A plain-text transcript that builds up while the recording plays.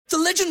The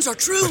legends are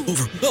true.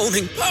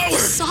 Overwhelming power!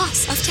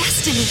 Sauce of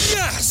destiny.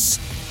 Yes!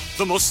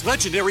 The most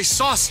legendary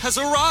sauce has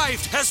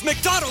arrived as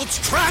McDonald's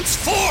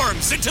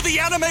transforms into the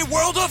anime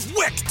world of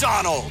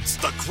WickDonald's.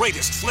 The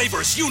greatest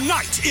flavors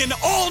unite in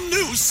all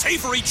new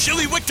savory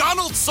chili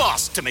McDonald's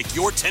sauce to make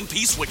your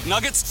 10-piece Wick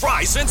Nuggets,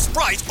 fries, and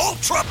Sprite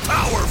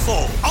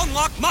ultra-powerful.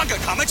 Unlock manga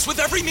comics with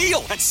every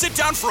meal and sit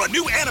down for a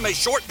new anime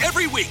short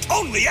every week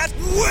only at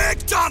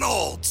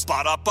WickDonald's.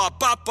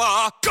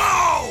 Ba-da-ba-ba-ba,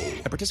 go!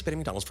 At participating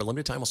McDonald's for a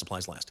limited time while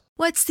supplies last.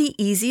 What's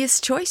the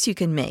easiest choice you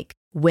can make?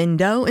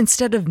 Window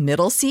instead of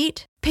middle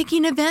seat?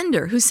 Picking a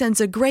vendor who sends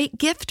a great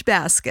gift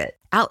basket?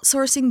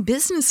 Outsourcing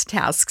business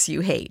tasks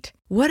you hate?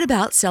 What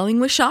about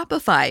selling with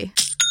Shopify?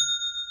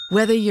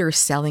 Whether you're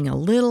selling a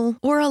little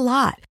or a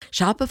lot,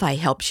 Shopify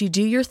helps you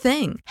do your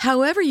thing,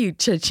 however you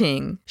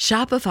cha-ching.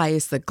 Shopify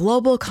is the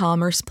global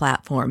commerce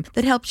platform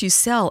that helps you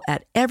sell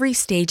at every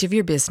stage of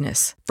your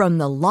business. From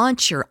the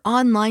launch your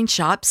online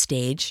shop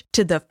stage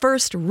to the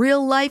first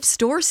real-life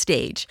store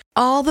stage,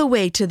 all the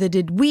way to the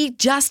did we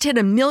just hit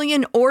a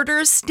million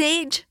orders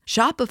stage.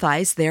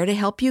 Shopify's there to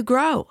help you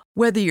grow.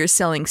 Whether you're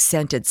selling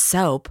scented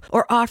soap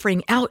or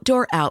offering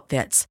outdoor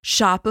outfits,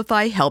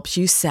 Shopify helps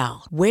you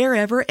sell.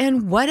 Wherever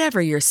and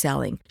whatever you're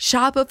selling,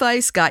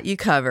 Shopify's got you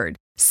covered.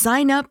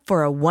 Sign up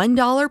for a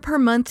 $1 per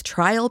month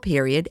trial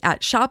period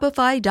at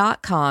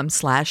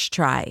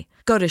shopify.com/try.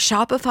 Go to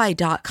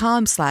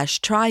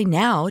shopify.com/try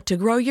now to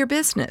grow your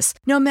business,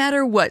 no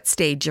matter what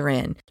stage you're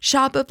in.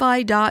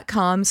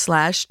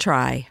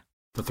 Shopify.com/try.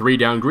 The Three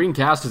Down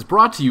Greencast is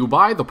brought to you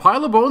by the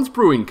Pile of Bones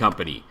Brewing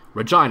Company,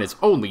 Regina's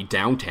only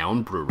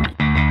downtown brewery.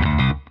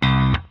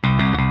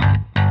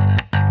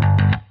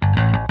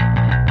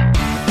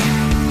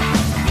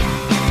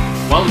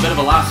 Well, a bit of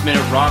a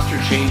last-minute roster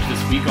change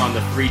this week on the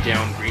Three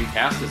Down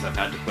Greencast, as I've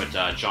had to put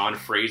John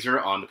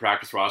Fraser on the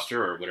practice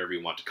roster, or whatever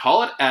you want to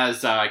call it,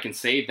 as I can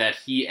say that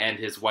he and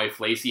his wife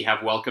Lacey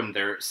have welcomed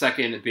their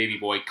second baby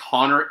boy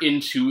Connor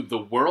into the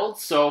world,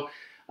 so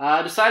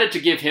decided to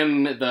give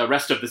him the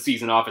rest of the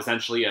season off,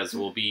 essentially, as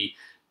we'll be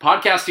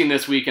podcasting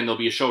this week, and there'll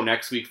be a show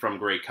next week from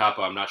Grey Cup.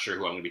 I'm not sure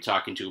who I'm going to be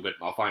talking to, but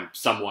I'll find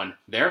someone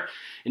there.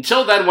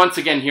 Until then, once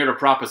again, here to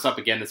prop us up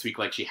again this week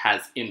like she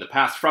has in the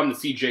past from the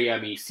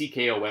CJME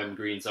CKOM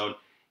Green Zone,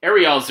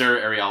 Ariel Zer.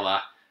 Ariel,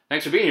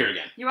 thanks for being here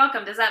again. You're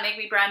welcome. Does that make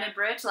me Brandon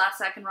Bridge, last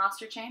second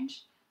roster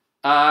change?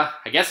 I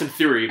guess in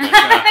theory, but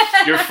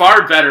you're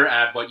far better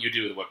at what you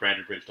do than what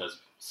Brandon Bridge does.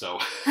 So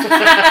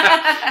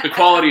the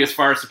quality is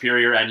far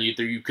superior, and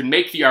you can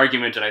make the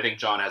argument, and I think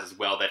John has as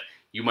well, that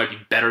you might be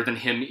better than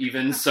him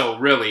even. So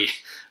really,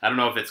 I don't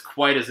know if it's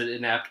quite as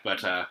inept,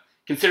 but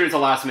considering it's a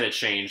last-minute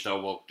change,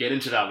 though, we'll get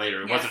into that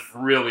later. It wasn't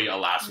really a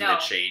last-minute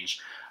change.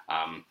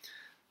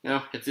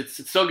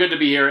 It's still good to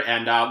be here,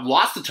 and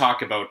lots to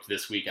talk about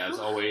this week, as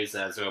always,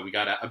 as we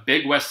got a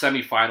big West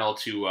semifinal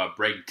to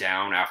break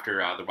down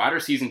after the Rider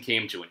season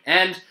came to an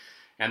end,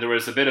 and there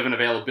was a bit of an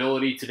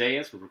availability today,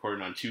 as we're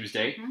recording on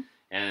Tuesday,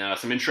 and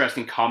some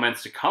interesting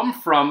comments to come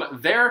from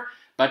there.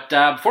 But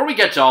before we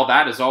get to all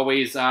that, as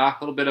always, a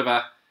little bit of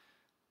a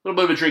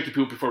drinky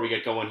poop before we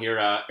get going here.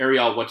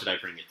 Ariel, what did I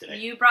bring you today?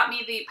 You brought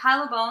me the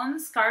Pile of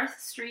Bones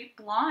Garth Street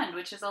Blonde,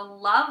 which is a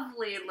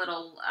lovely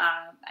little,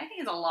 I think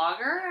it's a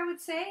lager, I would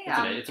say.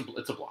 It's a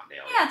blonde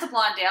ale. Yeah, it's a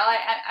blonde ale.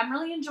 I'm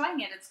really enjoying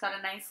it. It's got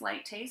a nice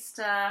light taste.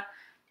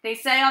 They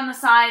say on the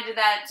side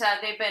that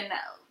they've been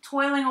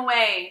toiling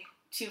away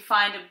to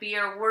find a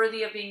beer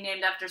worthy of being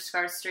named after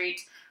Garth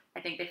Street.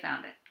 I think they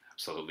found it.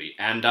 Absolutely.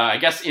 And I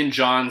guess in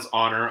John's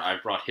honor, I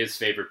brought his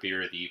favorite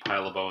beer, the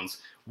Pile of Bones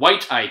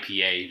White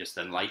IPA, just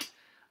a light,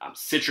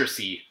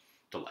 citrusy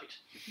delight.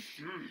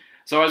 Mm-hmm.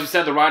 So as we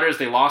said, the Riders,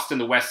 they lost in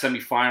the West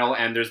semifinal,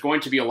 and there's going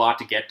to be a lot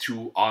to get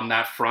to on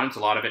that front, a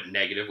lot of it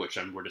negative, which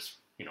we're just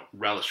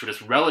relish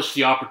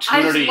the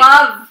opportunity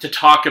to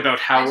talk about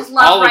how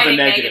all of the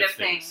negative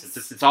things.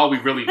 It's all we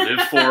really live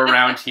for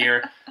around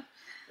here.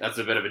 That's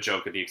a bit of a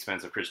joke at the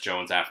expense of Chris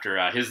Jones after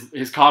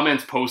his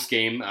comments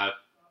post-game.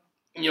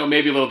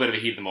 Maybe a little bit of a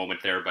heat of the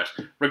moment there, but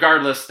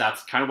regardless,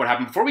 that's kind of what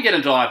happened. Before we get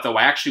into that, though,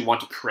 I actually want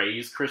to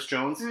praise Chris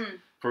Jones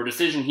for a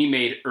decision he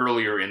made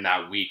earlier in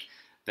that week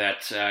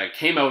that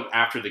came out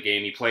after the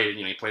game. He played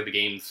the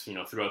games,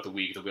 throughout the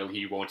week. The will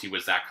he, won't he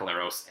with Zach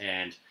Collaros,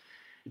 and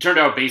it turned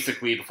out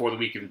basically before the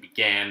week even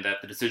began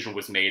that the decision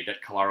was made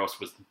that Collaros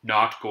was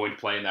not going to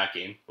play in that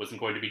game, wasn't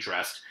going to be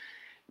dressed,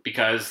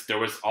 because there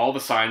was all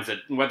the signs that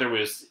whether it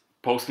was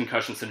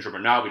post-concussion syndrome or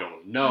not, we don't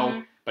really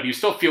know, but he was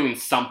still feeling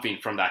something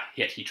from that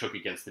hit he took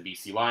against the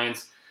BC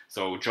Lions.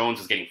 So Jones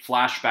was getting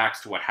flashbacks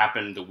to what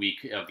happened the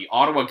week of the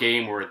Ottawa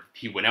game, where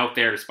he went out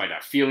there despite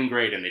not feeling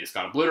great, and they just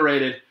got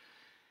obliterated,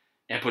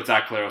 and put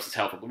Zach Collaros'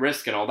 health at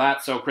risk and all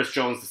that. So Chris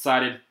Jones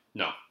decided,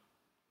 no.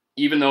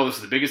 Even though this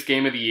is the biggest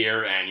game of the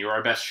year, and you're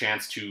our best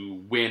chance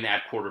to win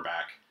at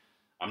quarterback,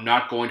 I'm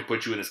not going to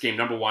put you in this game.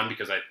 Number one,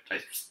 because I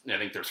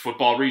think there's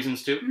football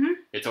reasons too. Mm-hmm.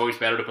 It's always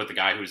better to put the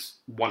guy who's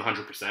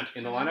 100%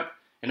 in the lineup.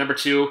 And number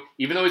two,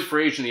 even though he's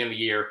free agent at the end of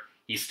the year,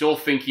 he's still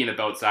thinking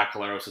about Zach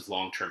Collaros'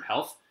 long-term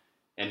health.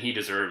 And he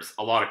deserves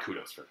a lot of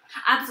kudos for that.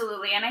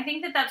 Absolutely. And I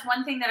think that that's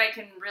one thing that I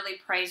can really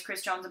praise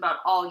Chris Jones about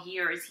all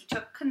year is he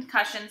took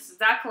concussions,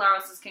 Zach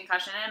Collaros'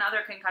 concussion and other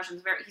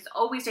concussions. He's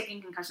always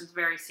taking concussions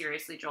very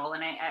seriously, Joel.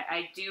 And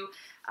I do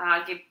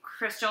give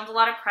Chris Jones a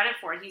lot of credit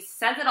for it. He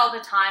says it all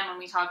the time when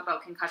we talk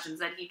about concussions,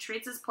 that he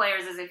treats his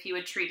players as if he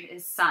would treat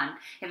his son,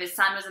 if his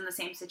son was in the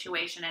same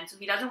situation. And so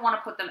he doesn't want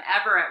to put them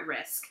ever at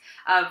risk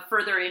of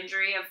further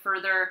injury, of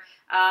further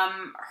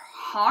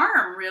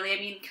harm, really. I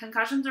mean,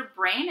 concussions are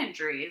brain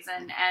injuries,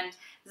 and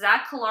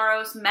Zach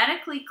Collaros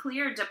medically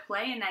cleared to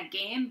play in that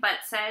game, but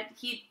said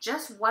he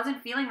just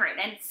wasn't feeling right,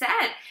 and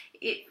said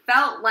it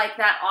felt like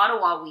that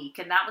Ottawa week,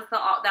 and that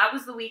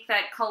was the week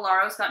that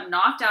Collaros got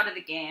knocked out of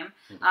the game.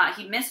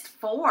 He missed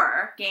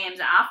 4 games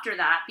after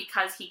that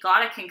because he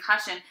got a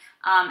concussion.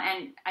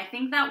 And I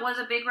think that was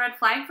a big red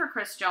flag for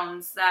Chris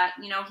Jones, that,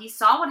 you know, he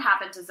saw what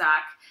happened to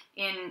Zach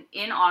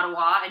in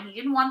Ottawa, and he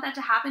didn't want that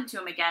to happen to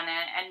him again.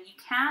 And you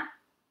can't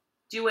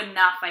do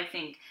enough, I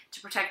think,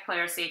 to protect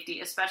player safety,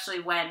 especially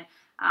when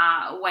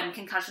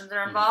concussions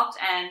are involved.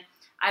 And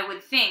I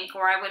would think,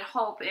 or I would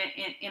hope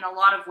in a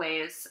lot of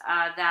ways,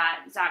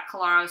 that Zach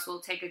Collaros will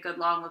take a good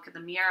long look at the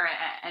mirror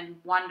and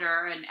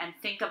wonder and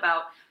think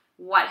about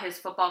what his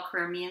football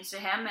career means to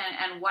him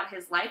and what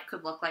his life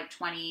could look like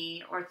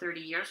 20 or 30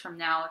 years from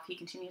now if he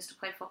continues to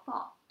play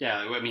football. Yeah,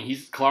 I mean,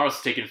 Collaros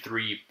has taken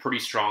 3 pretty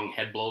strong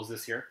head blows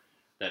this year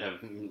that have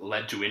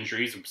led to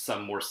injuries,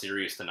 some more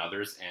serious than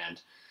others.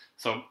 And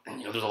so,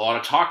 you know, there's a lot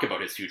of talk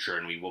about his future,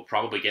 and we will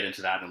probably get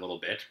into that in a little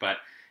bit. But,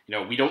 you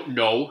know, we don't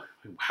know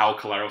how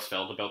Collaros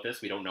felt about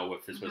this. We don't know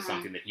if this was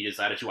something that he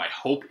decided to. I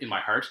hope in my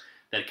heart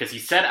that, because he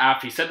said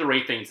the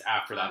right things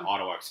after that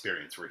Ottawa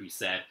experience, where he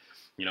said,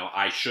 you know,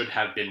 I should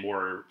have been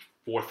more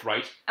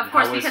forthright in how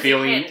I was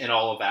feeling and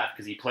all of that,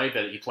 because he played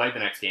the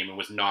next game and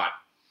was not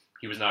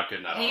good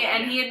in that.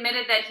 He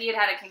admitted that he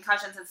had a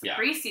concussion since the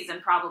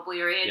preseason,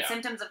 probably, or he had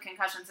symptoms of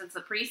concussion since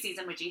the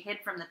preseason, which he hid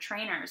from the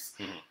trainers.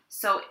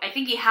 So I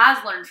think he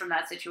has learned from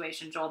that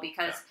situation, Joel,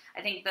 because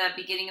I think the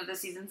beginning of the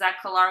season, Zach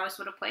Collaros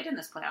would have played in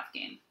this playoff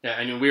game. Yeah,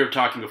 I mean, we were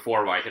talking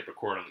before while I hit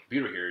record on the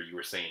computer here. You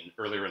were saying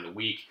earlier in the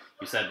week,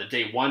 you said the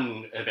day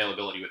 1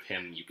 availability with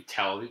him, you could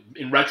tell,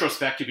 in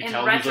retrospect, he was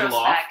a little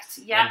off.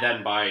 Yeah. And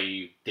then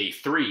by day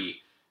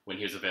 3, when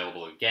he was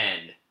available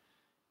again,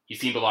 he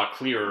seemed a lot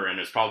clearer, and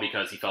it was probably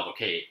because he felt,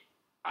 okay,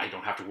 I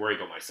don't have to worry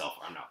about myself.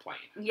 I'm not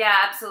playing. Yeah,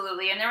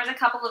 absolutely. And there was a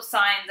couple of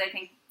signs, I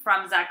think,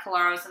 from Zach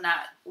Collaros in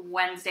that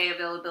Wednesday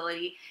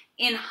availability.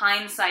 In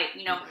hindsight,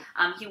 you know,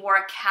 he wore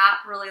a cap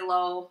really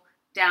low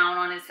down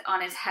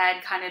on his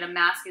head, kind of to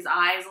mask his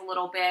eyes a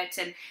little bit,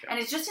 and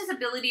it's just his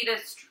ability to,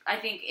 I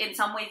think, in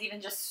some ways,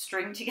 even just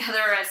string together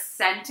a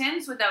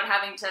sentence without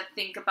having to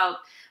think about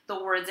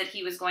the words that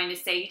he was going to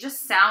say. He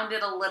just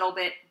sounded a little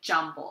bit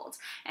jumbled,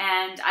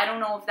 and I don't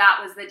know if that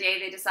was the day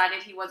they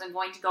decided he wasn't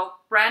going to go.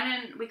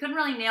 We couldn't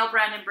really nail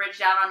Brandon Bridge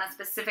down on a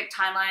specific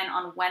timeline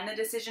on when the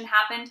decision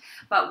happened,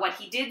 but what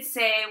he did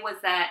say was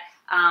that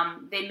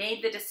they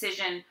made the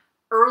decision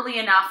early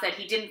enough that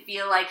he didn't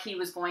feel like he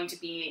was going to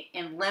be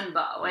in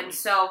limbo. And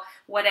so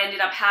what ended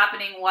up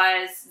happening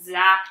was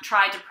Zach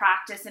tried to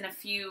practice in a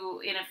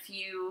few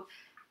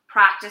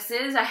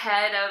practices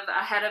ahead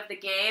of the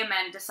game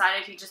and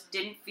decided he just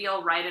didn't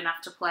feel right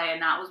enough to play,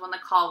 and that was when the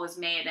call was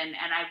made. And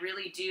I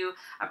really do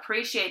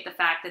appreciate the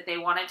fact that they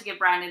wanted to give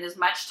Brandon as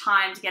much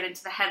time to get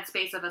into the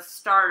headspace of a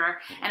starter.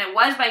 And it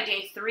was by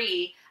day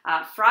 3,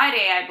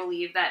 Friday, I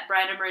believe, that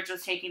Brandon Bridge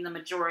was taking the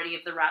majority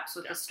of the reps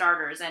with the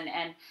starters,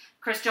 and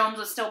Chris Jones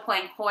was still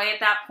playing coy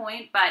at that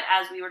point. But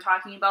as we were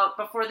talking about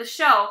before the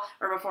show,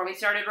 or before we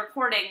started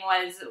recording,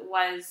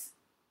 was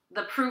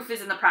the proof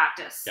is in the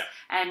practice.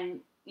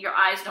 And your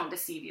eyes don't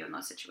deceive you in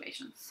those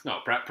situations. No,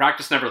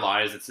 practice never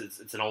lies.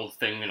 It's an old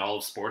thing in all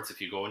of sports. If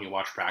you go and you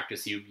watch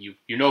practice, you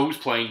know who's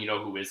playing, you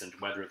know who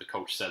isn't, whether the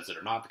coach says it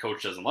or not. The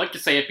coach doesn't like to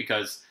say it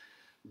because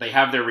they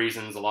have their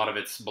reasons. A lot of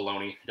it's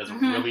baloney. It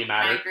doesn't really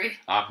matter. I agree.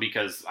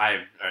 Because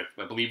I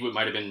believe it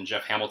might have been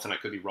Jeff Hamilton. I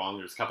could be wrong.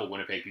 There's a couple of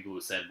Winnipeg people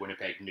who said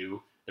Winnipeg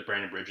knew that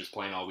Brandon Bridge was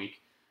playing all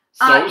week.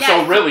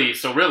 So really,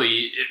 if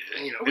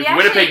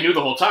Winnipeg knew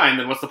the whole time,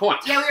 then what's the point?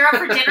 Yeah, we were up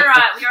for dinner.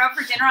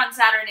 On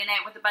Saturday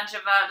night with a bunch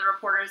of the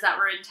reporters that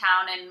were in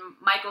town, and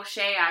Mike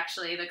O'Shea,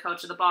 actually, the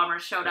coach of the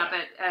Bombers, showed up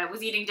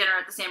was eating dinner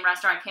at the same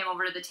restaurant, came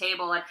over to the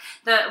table, and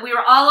we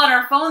were all on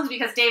our phones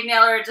because Dave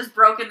Naylor had just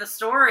broken the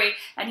story,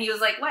 and he was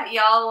like, "What,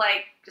 y'all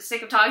like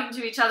sick of talking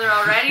to each other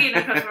already?" And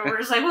of course we're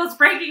just like, "Well, it's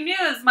breaking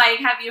news, Mike.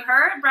 Have you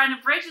heard? Brandon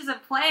Bridge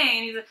isn't playing."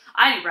 And he's like,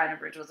 "I knew Brandon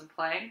Bridge wasn't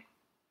playing."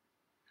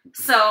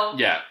 So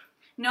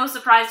no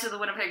surprise to the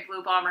Winnipeg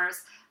Blue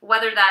Bombers,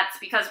 whether that's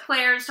because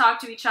players talk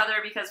to each other,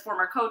 because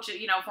former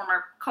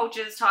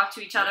coaches talk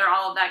to each other,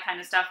 all of that kind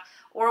of stuff,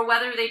 or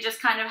whether they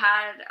just kind of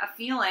had a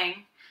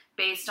feeling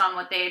based on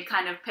what they had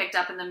kind of picked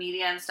up in the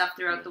media and stuff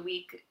throughout the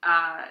week.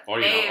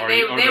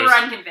 They were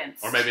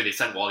unconvinced. Or maybe they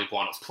sent Wally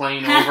Buono's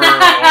plane over, or they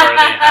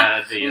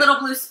had the Little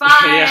Blue Spies.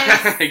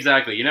 Yeah,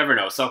 exactly. You never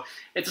know. So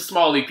it's a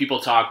small league, people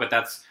talk, but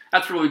that's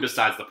really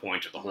besides the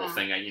point of the whole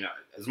thing.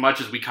 As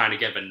much as we kind of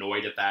get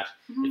annoyed at that,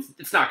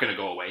 it's not going to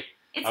go away.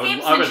 It's I would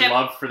gamesmanship.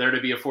 love for there to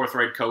be a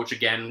fourth-rate coach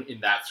again in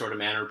that sort of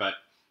manner, but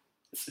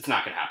it's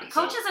not going to happen.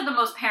 Coaches are the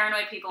most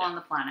paranoid people on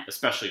the planet.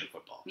 Especially in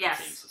football. Yes.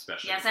 It seems,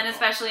 especially yes, in and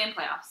football. especially in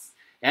playoffs.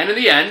 And in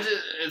the end,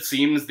 it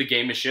seems the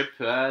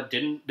gamemanship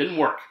didn't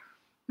work.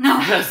 No.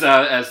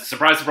 As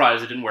surprise,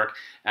 surprise, it didn't work.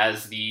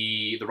 As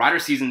the Rider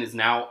season is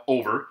now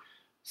over.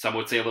 Some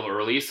would say a little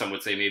early, some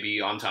would say maybe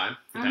on time,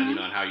 depending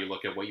on how you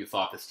look at what you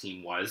thought this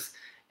team was.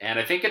 And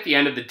I think at the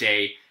end of the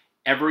day,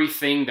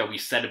 everything that we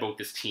said about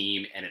this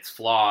team and its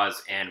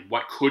flaws and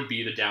what could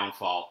be the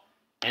downfall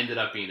ended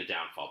up being the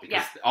downfall.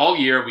 Because all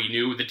year we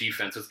knew the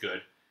defense was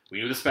good. We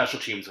knew the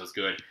special teams was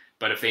good.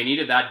 But if they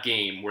needed that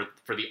game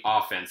for the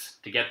offense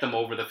to get them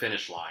over the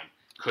finish line,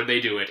 could they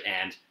do it?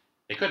 And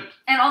they couldn't.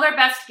 And all their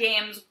best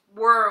games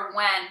were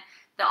when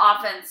the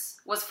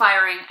offense was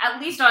firing, at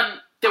least on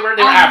They were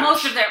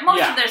average.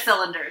 most of their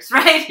cylinders,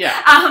 right?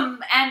 Yeah.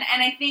 And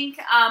I think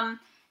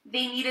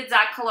they needed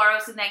Zach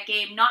Collaros in that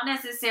game, not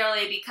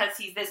necessarily because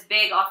he's this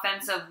big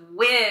offensive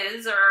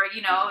whiz or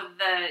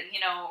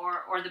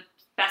or the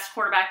best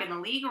quarterback in the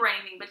league or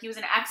anything, but he was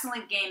an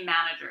excellent game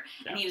manager,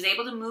 and he was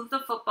able to move the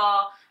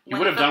football. He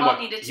would have done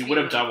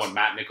what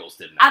Matt Nichols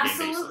did in that game.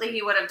 Absolutely,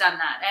 he would have done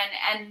that,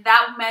 and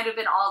that might have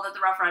been all that the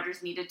Rough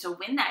Riders needed to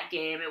win that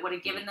game. It would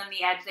have given them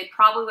the edge. They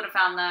probably would have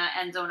found the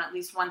end zone at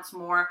least once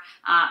more.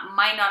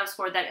 Might not have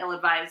scored that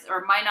ill-advised,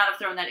 or might not have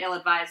thrown that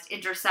ill-advised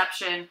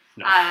interception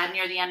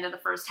near the end of the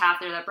first half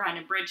there that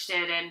Brandon Bridge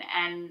did,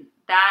 and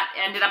that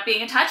ended up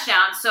being a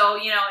touchdown. So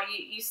you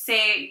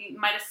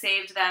might have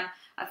saved them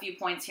a few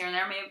points here and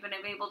there, may have been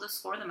able to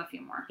score them a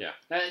few more. Yeah.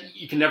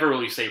 You can never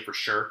really say for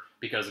sure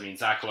because,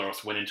 Zach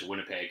Collaros went into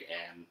Winnipeg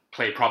and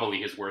played probably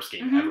his worst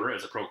game ever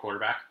as a pro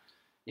quarterback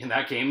in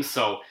that game.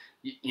 So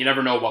you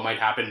never know what might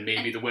happen.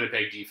 Maybe the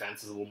Winnipeg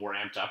defense is a little more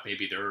amped up.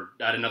 Maybe they're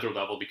at another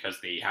level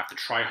because they have to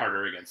try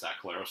harder against Zach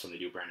Collaros than they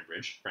do Brandon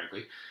Bridge,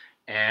 frankly.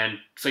 And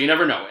so you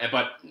never know.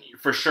 But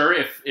for sure,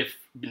 if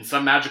in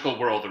some magical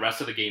world the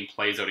rest of the game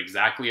plays out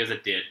exactly as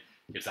it did,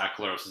 if Zach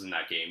Collaros is in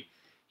that game,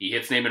 he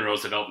hits Naaman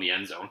Roosevelt in the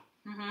end zone.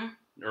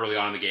 Early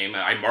on in the game,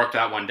 I marked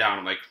that one down.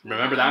 I'm like,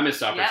 remember that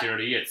missed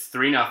opportunity? Yep. It's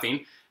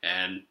 3-0,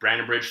 and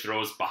Brandon Bridge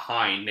throws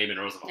behind Naaman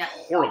Roosevelt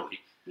horribly.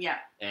 Yeah.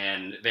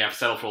 And they have to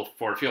settle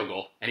for a field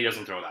goal, and he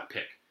doesn't throw that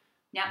pick.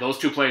 Yeah. Those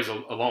two plays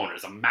alone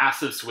is a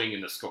massive swing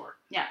in the score.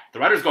 Yeah. The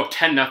Riders go up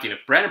 10-0.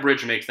 If Brandon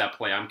Bridge makes that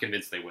play, I'm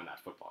convinced they win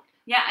that football game.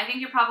 Yeah, I think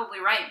you're probably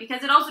right,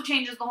 because it also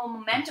changes the whole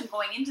momentum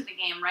going into the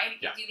game, right?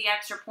 It gives you the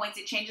extra points.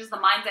 It changes the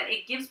mindset.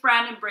 It gives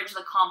Brandon Bridge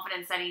the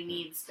confidence that he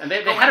needs and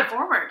they going had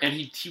forward. And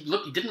he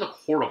didn't look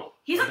horrible.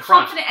 He's a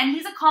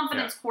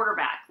confidence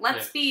quarterback.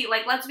 Let's be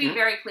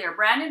very clear.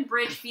 Brandon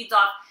Bridge feeds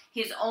off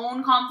his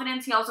own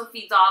confidence. He also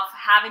feeds off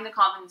having the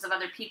confidence of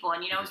other people.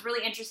 And, it was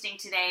really interesting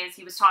today as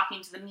he was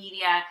talking to the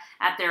media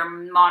at their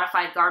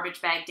modified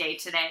garbage bag day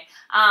today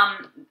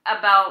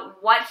about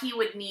what he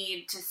would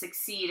need to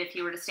succeed if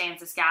he were to stay in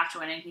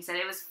Saskatchewan. And he said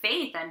it was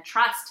faith and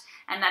trust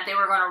and that they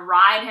were going to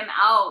ride him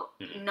out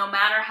no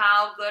matter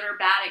how good or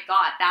bad it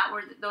got.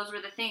 Those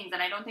were the things.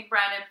 And I don't think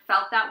Brandon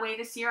felt that way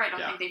this year. I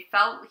don't think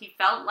he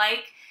felt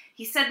like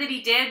he said that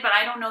he did, but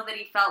I don't know that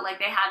he felt like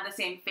they had the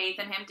same faith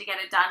in him to get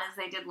it done as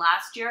they did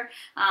last year.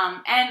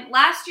 And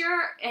last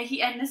year,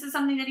 and this is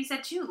something that he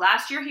said too,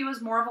 last year he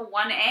was more of a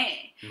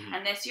 1A,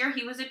 and this year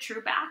he was a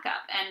true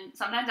backup. And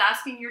sometimes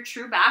asking your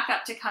true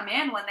backup to come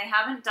in when they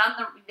haven't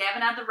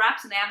had the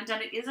reps and they haven't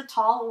done it is a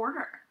tall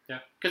order. Yeah,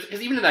 because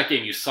even in that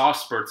game, you saw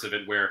spurts of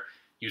it where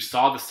you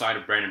saw the side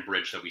of Brandon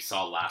Bridge that we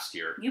saw last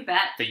year. You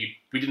bet. That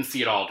we didn't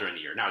see it all during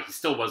the year. Now, he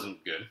still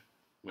wasn't good.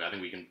 I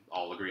think we can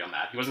all agree on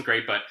that. He wasn't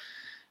great, but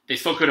they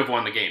still could have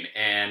won the game.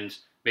 And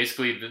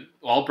basically,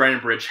 all Brandon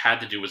Bridge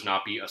had to do was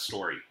not be a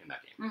story in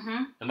that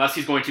game. Unless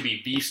he's going to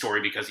be the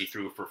story because he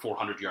threw for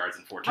 400 yards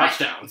and 4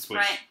 touchdowns,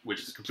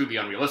 which is completely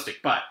unrealistic.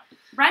 But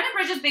Brandon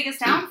Bridge's biggest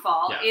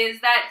downfall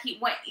is that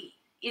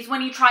is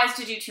when he tries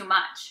to do too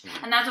much.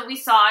 And that's what we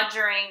saw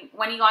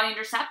when he got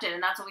intercepted.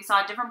 And that's what we saw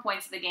at different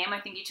points of the game. I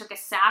think he took a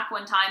sack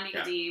one time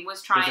because he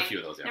was trying. There's a few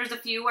of those, There's a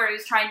few where he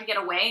was trying to get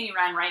away and he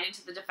ran right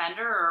into the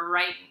defender or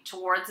right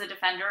towards the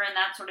defender and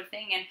that sort of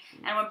thing.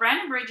 And when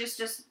Brandon Bridge is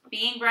just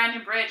being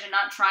Brandon Bridge and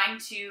not trying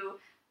to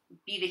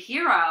be the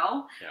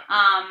hero,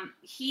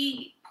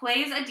 he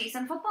plays a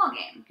decent football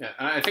game. Yeah,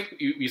 and I think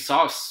you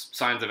saw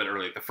signs of it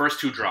early. The first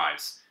 2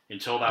 drives,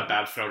 until that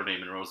bad throw to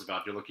Naaman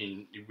Roosevelt,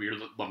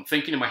 I'm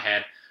thinking in my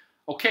head,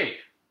 okay,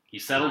 he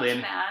settled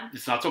in.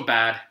 It's not so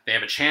bad. They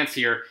have a chance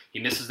here. He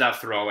misses that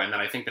throw, and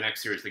then I think the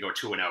next series they go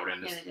 2-out,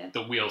 and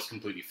the wheels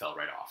completely fell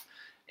right off.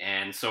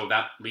 And so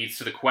that leads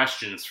to the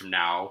questions from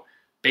now,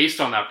 based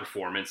on that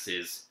performance,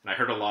 and I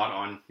heard a lot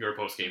on your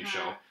post-game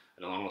show.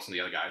 I don't listen to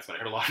the other guys, but I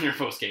heard a lot on your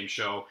post-game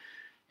show,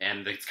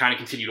 and it's kind of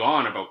continued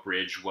on about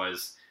Bridge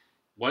was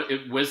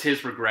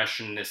his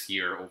regression this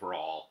year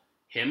overall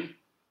him,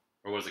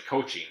 or was it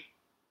coaching?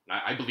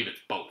 I believe it's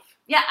both.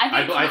 Yeah,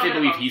 I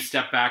believe he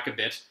stepped back a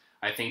bit.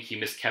 I think he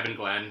missed Kevin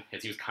Glenn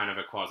as he was kind of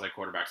a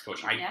quasi-quarterbacks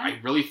coach. I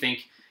really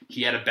think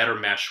he had a better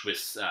mesh with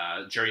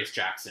Jarius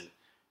Jackson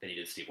than he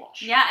did Steve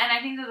Walsh. Yeah, and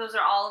I think that those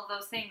are all of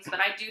those things. But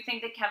I do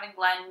think that Kevin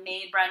Glenn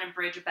made Brandon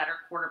Bridge a better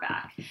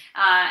quarterback.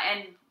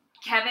 And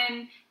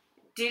Kevin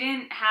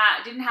didn't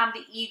have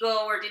the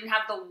ego or didn't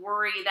have the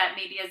worry that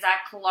maybe a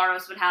Zach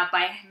Collaros would have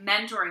by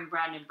mentoring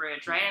Brandon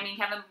Bridge, right? I mean,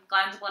 Kevin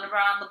Glenn's been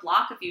around the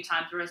block a few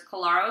times, whereas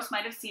Collaros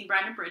might have seen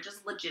Brandon Bridge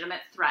as a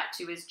legitimate threat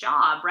to his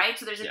job, right?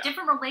 So there's a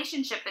different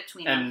relationship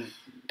between them.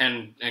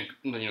 And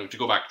to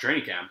go back to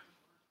training camp,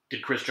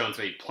 did Chris Jones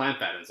maybe plant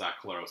that in Zach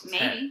Collaros'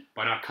 head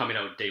by not coming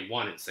out day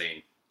one and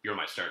saying, "You're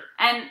my starter"?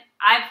 And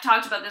I've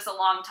talked about this a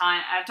long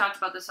time. I've talked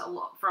about this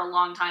for a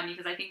long time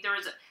because I think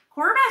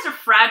quarterbacks are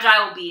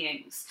fragile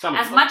beings.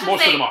 Most of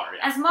them are.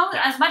 Yeah. As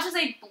much as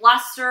they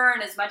bluster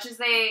and as much as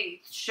they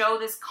show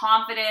this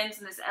confidence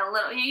and this a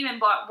little, even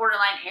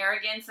borderline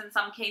arrogance in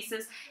some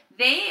cases,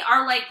 they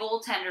are like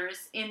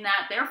goaltenders in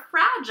that they're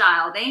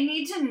fragile. They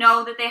need to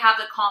know that they have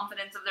the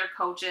confidence of their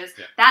coaches.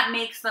 Yeah. That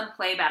makes them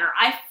play better.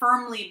 I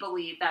firmly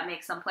believe that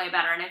makes them play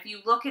better. And if you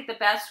look at the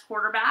best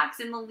quarterbacks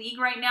in the league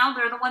right now,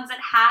 they're the ones that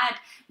had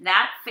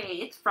that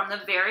faith from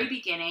the very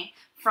beginning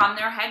from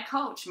their head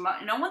coach.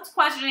 No one's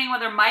questioning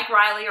whether Mike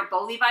Riley or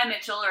Bo Levi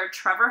Mitchell or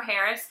Trevor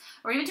Harris,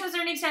 or even to a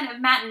certain extent if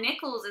Matt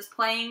Nichols is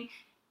playing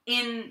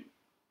in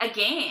a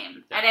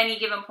game at any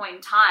given point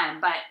in time.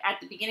 But at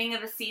the beginning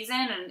of the season,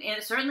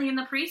 and certainly in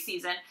the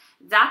preseason,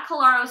 Zach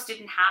Collaros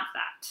didn't have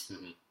that.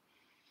 Mm-hmm.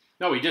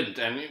 No, he didn't.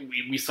 And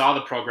we saw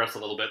the progress a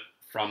little bit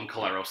from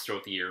Collaros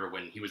throughout the year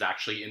when he was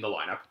actually in the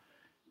lineup.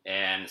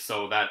 And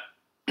so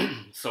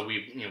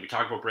we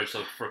talked about Bridge.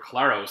 So for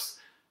Collaros,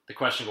 the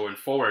question going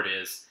forward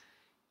is,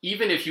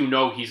 even if you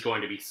know he's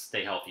going to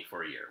stay healthy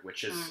for a year,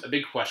 which is a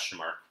big question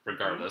mark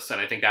regardless,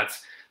 and I think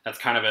that's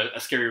kind of a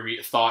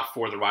scary thought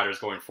for the Riders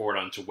going forward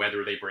on to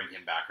whether they bring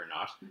him back or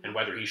not, and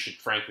whether he should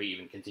frankly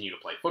even continue to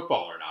play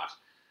football or not.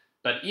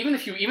 But even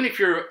if you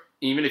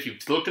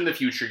looked in the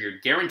future, you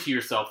guarantee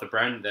yourself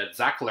that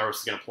Zach Collaros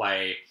is going to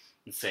play,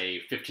 say,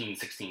 15,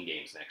 16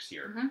 games next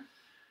year. Mm-hmm.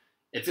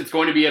 It's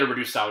going to be at a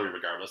reduced salary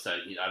regardless. I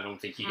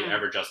don't think he could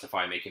ever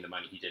justify making the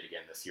money he did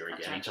again this year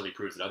until he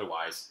proves it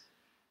otherwise.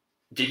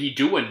 Did he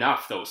do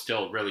enough, though,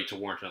 still, really, to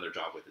warrant another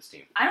job with his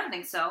team? I don't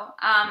think so.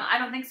 I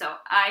don't think so.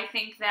 I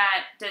think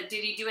that did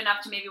he do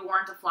enough to maybe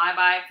warrant a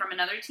flyby from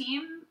another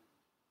team?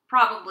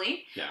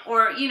 Probably. Yeah.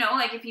 Or,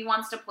 if he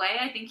wants to play,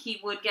 I think he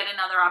would get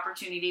another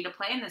opportunity to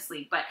play in this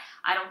league. But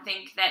I don't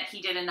think that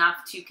he did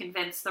enough to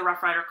convince the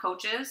Rough Rider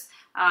coaches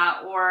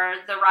or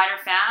the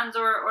Rider fans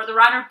or the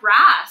Rider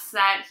brass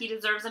that he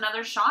deserves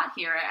another shot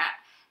here.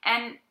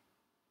 And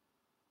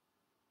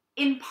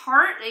in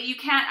part,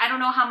 I don't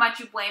know how much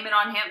you blame it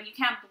on him. You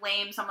can't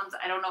blame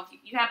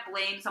you can't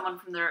blame someone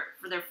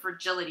for their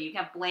fragility. You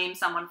can't blame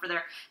someone for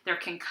their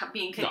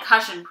being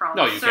concussion prone.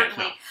 No, you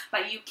certainly. can't. No.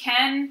 But you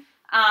can,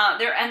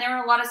 there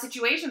are a lot of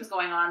situations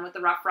going on with the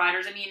Rough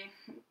Riders. I mean,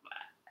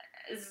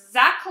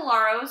 Zach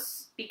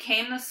Collaros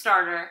became the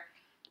starter.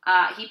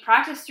 He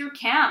practiced through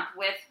camp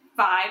with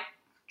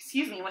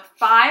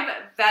five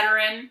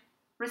veteran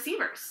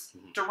receivers.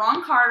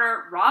 Daron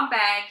Carter, Rob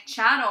Bagg,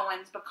 Chad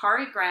Owens,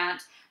 Bakari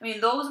Grant. I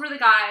mean, those were the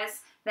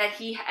guys that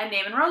and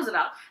Naaman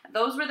Roosevelt.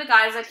 Those were the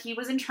guys that he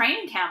was in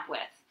training camp with.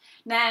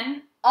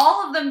 Then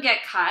all of them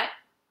get cut,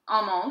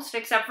 almost,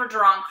 except for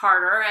Daron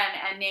Carter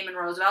and Naaman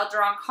Roosevelt.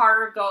 Daron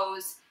Carter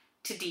goes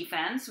to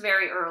defense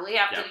very early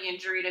after the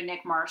injury to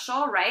Nick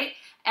Marshall, right?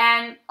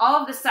 And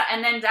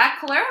and then Zach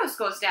Collaros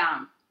goes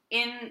down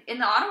in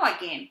the Ottawa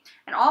game.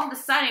 And all of a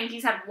sudden,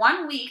 he's had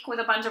 1 week with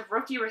a bunch of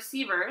rookie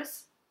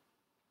receivers,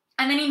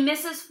 and then he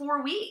misses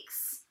 4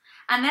 weeks.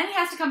 And then he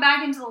has to come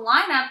back into the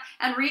lineup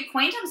and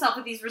reacquaint himself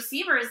with these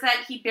receivers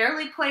that he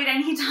barely played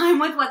any time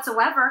with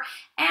whatsoever.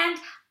 And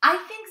I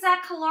think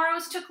Zach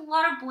Collaros took a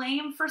lot of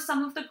blame for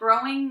some of the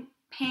growing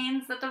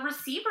pains that the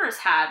receivers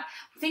had.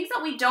 Things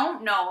that we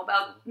don't know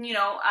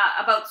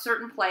about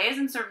certain plays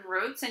and certain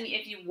routes. And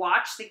if you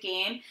watch the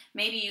game,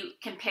 maybe you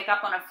can pick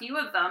up on a few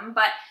of them.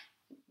 But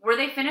were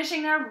they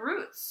finishing their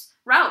routes?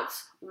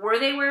 Were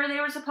they where they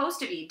were supposed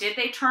to be? Did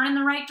they turn in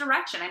the right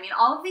direction? I mean,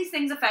 all of these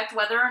things affect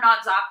whether or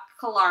not Zach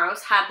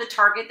Collaros had the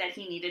target that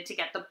he needed to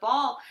get the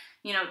ball,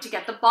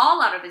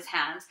 out of his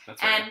hands.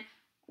 That's right. And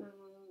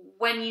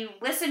when you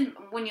listen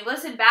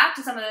back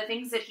to some of the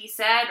things that he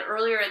said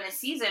earlier in the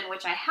season,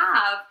 which I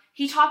have,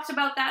 he talks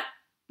about that,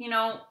 he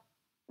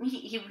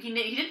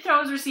didn't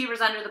throw his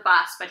receivers under the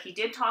bus, but he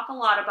did talk a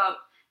lot about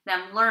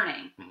them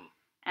learning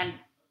and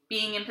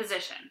being in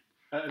position.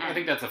 I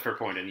think that's a fair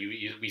point, and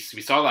we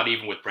saw that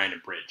even with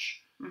Brandon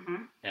Bridge. Mm-hmm.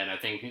 And I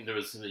think there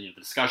was the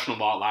discussion a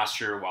lot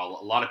last year. While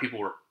a lot of people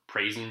were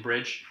praising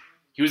Bridge,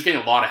 he was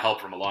getting a lot of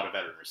help from a lot of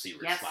veteran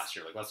receivers last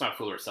year. Like, let's not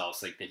fool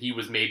ourselves. Like, that he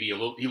was maybe he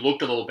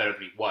looked a little better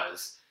than he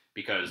was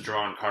because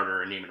Daron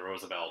Carter and Naaman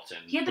Roosevelt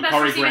and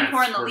Bakari Grant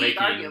were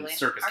making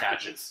circus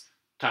catches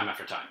time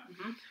after time.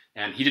 Mm-hmm.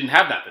 And he didn't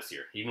have that this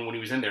year. Even when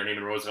he was in there,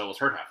 Naaman Roosevelt was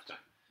hurt half the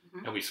time.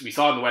 Mm-hmm. And we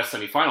saw in the West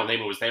semifinal,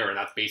 Naaman was there, and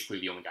that's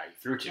basically the only guy he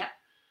threw to. Yep.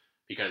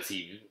 Because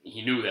he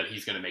knew that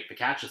he's going to make the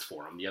catches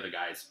for him. The other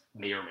guys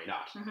may or may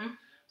not. Mm-hmm.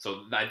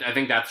 So I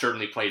think that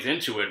certainly plays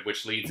into it,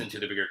 which leads into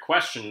the bigger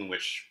question,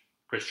 which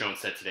Chris Jones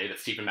said today that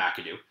Stephen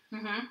McAdoo,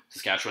 Mm-hmm.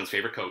 Saskatchewan's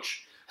favorite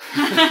coach,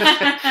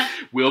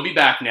 will be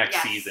back next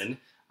Yes. season.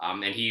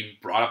 And he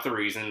brought up the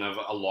reason of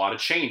a lot of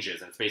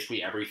changes, and it's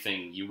basically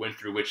everything you went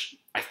through, which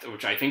I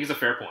think is a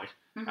fair point.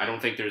 Mhm. I don't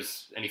think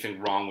there's anything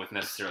wrong with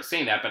necessarily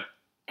saying that, but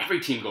every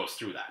team goes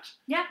through that.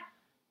 Yeah.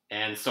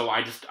 And so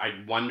I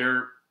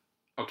wonder,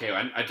 okay,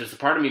 there's a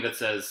part of me that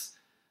says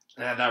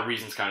that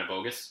reason's kind of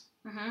bogus.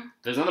 Mm-hmm.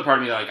 There's another part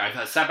of me that, like,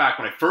 I sat back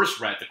when I first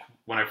read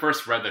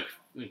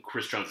the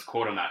Chris Jones'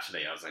 quote on that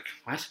today. I was like,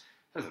 what?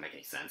 That doesn't make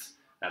any sense.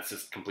 That's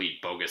just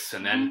complete bogus.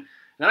 And then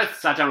I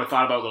sat down and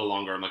thought about it a little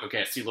longer. I'm like,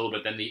 okay, I see a little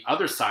bit. Then the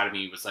other side of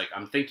me was like,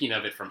 I'm thinking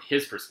of it from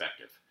his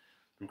perspective,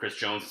 from Chris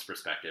Jones'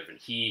 perspective. And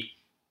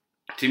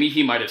to me,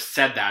 he might have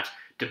said that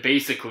to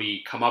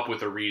basically come up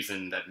with a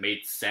reason that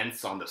made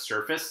sense on the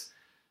surface,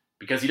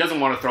 because he doesn't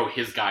want to throw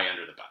his guy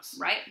under the bus.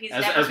 Right? He's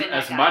never been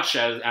that guy. Much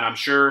as, and I'm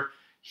sure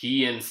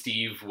he and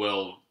Steve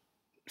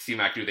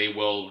McAdoo, they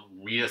will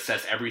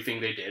reassess everything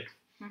they did,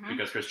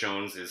 because Chris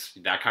Jones is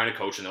that kind of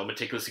coach, and they'll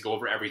meticulously go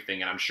over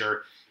everything. And I'm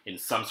sure in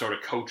some sort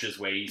of coach's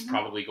way, he's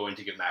probably going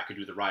to give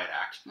McAdoo the riot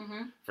act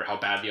for how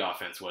bad the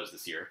offense was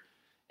this year.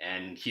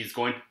 And he's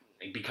going,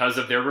 because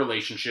of their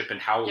relationship and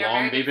how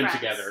long they've been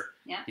together,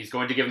 he's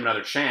going to give him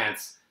another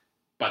chance,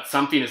 but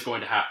something is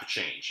going to have to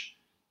change.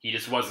 He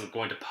just wasn't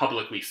going to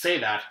publicly say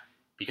that,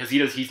 because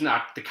he's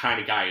not the kind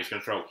of guy who's going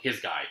to throw his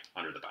guy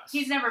under the bus.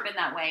 He's never been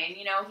that way. And,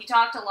 he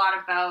talked a lot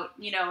about,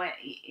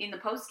 in the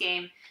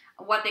post-game,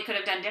 what they could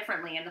have done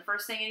differently. And the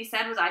first thing he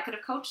said was, I could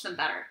have coached them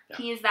better. Yeah.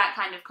 He is that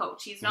kind of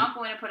coach. He's not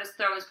going to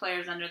throw his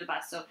players under the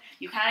bus. So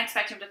you can't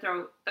expect him to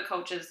throw the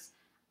coaches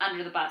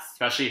under the bus.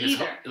 Especially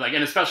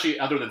and especially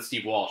other than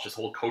Steve Walsh, his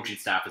whole coaching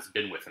staff has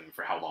been with him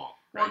for how long?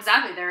 Right? Well,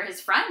 exactly. They're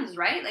his friends,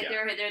 right? Like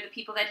they're the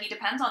people that he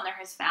depends on. They're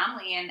his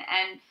family. And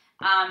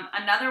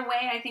another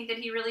way I think that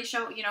he really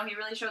showed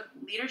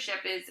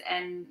leadership is,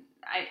 and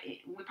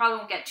we probably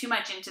won't get too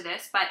much into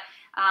this, but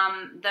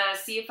the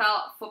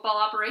CFL football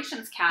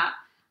operations cap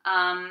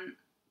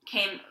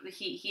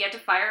he had to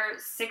fire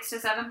 6 to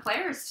 7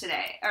 players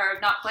today, or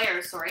not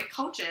players, sorry,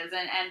 coaches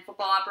and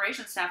football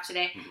operations staff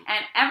today,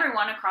 and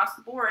everyone across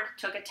the board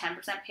took a 10%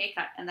 pay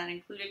cut, and that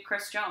included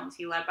Chris Jones.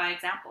 He led by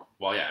example.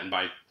 Well, yeah, and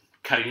by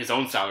cutting his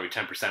own salary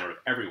 10% out of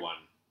everyone,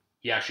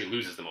 he actually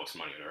loses the most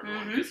money out of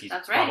everyone, because he's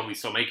probably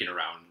still making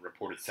around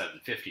reported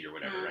 $750 or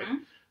whatever, right?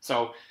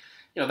 So,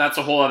 that's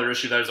a whole other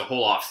issue. There's a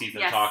whole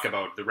off-season talk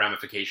about the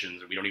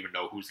ramifications. We don't even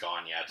know who's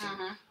gone yet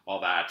and all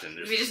that. And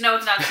we just know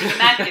it's not Stephen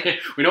McAdoo.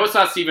 We know it's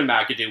not Stephen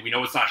McAdoo. We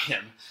know it's not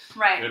him.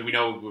 Right. And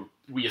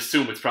we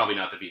assume it's probably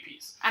not the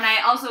VPs. And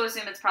I also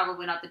assume it's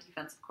probably not the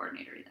defensive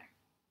coordinator either.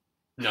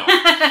 No.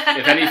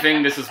 If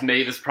anything,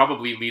 this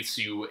probably leads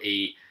to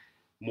a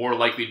more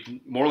likely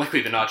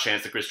than not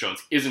chance that Chris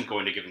Jones isn't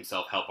going to give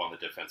himself help on the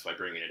defense by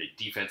bringing in a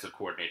defensive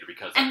coordinator,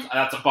 because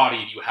that's a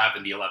body you have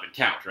in the 11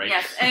 count, right?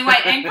 Yes, and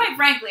quite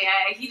frankly,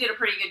 he did a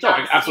pretty good job.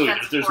 No,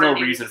 absolutely. There's no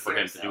reason for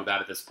him to do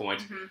that at this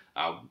point.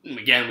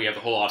 Again, we have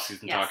the whole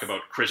offseason talk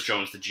about Chris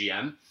Jones, the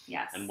GM,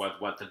 and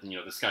what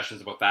the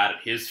discussions about that and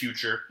his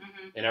future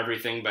and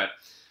everything. But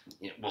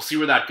we'll see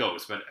where that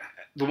goes. But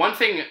the one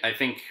thing I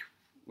think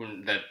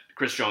that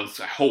Chris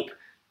Jones, I hope,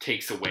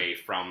 takes away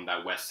from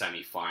that West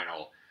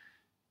semifinal,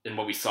 and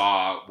what he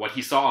saw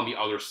on the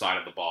other side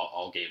of the ball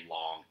all game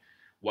long,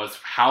 was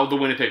how the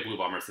Winnipeg Blue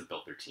Bombers have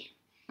built their team.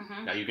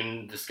 Now you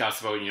can discuss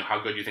about how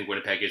good you think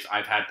Winnipeg is.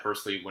 I've had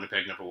personally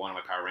Winnipeg number 1 on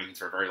my power rankings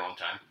for a very long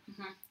time,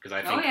 because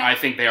I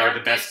think they are the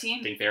best.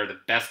 I think they are the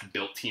best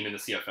built team in the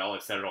CFL.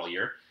 I've said it all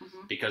year,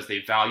 because they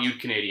valued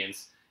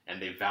Canadians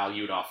and they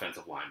valued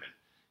offensive linemen.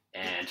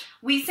 And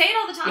we say it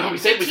all the time. No, we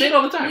say it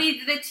all the time.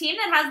 The team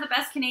that has the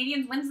best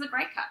Canadians wins the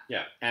Grey Cup.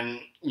 Yeah,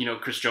 and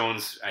Chris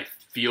Jones, I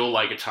feel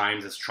like at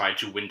times has tried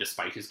to win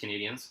despite his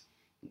Canadians,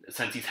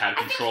 since he's had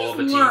control of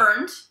the team.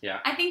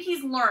 I think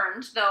he's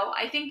learned, though.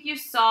 I think you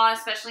saw,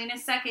 especially in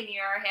his second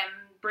year, him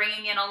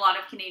bringing in a lot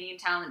of Canadian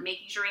talent,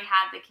 making sure he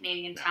had the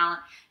Canadian talent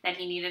that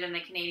he needed and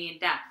the Canadian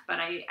depth. But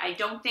I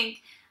don't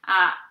think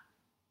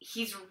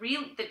he's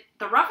really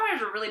the Rough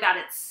Riders are really bad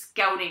at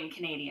scouting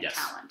Canadian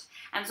talent,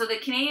 and so the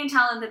Canadian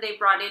talent that they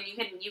brought in,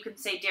 you can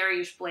say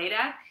Dariusz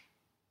Bladek.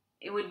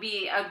 It would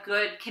be a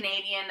good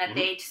Canadian that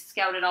they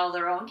scouted all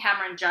their own.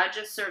 Cameron Judge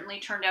has certainly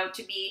turned out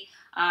to be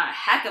a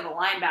heck of a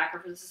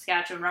linebacker for the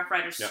Saskatchewan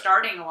Roughriders,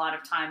 starting a lot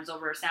of times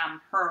over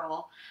Sam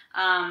Pearl,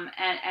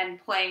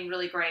 and playing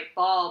really great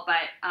ball.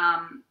 But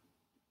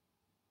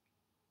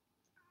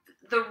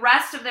the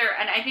rest of their,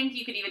 and I think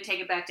you could even take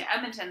it back to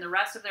Edmonton, the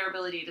rest of their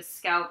ability to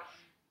scout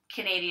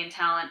Canadian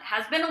talent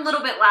has been a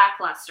little bit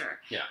lackluster.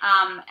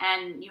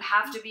 And you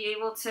have to be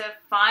able to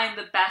find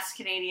the best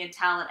Canadian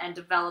talent and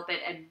develop it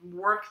and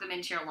work them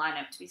into your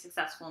lineup to be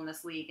successful in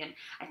this league. And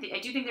I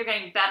do think they're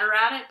getting better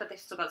at it, but they've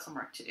still got some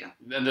work to do.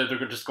 And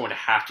they're just going to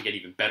have to get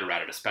even better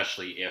at it,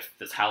 especially if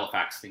this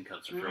Halifax thing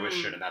comes to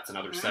fruition, and that's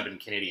another 7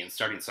 Canadians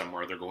starting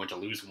somewhere. They're going to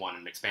lose one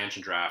in an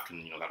expansion draft,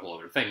 and that whole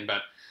other thing.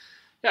 But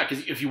yeah,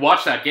 because if you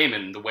watch that game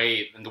and the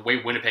way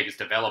Winnipeg has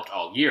developed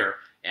all year.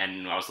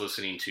 And I was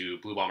listening to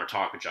Blue Bomber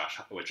Talk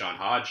with John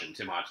Hodge and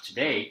Tim Hodge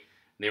today.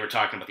 they were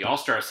talking about the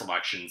All-Star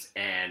selections,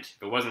 and if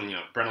it wasn't,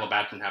 Brendan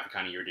Labatt didn't have the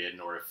kind of year did,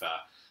 or if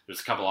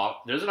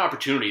there's an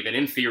opportunity that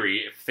in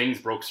theory, if things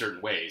broke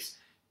certain ways,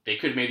 they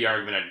could have made the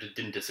argument, I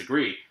didn't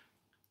disagree,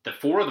 that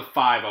 4 of the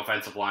 5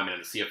 offensive linemen in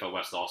the CFL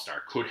West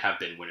All-Star could have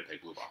been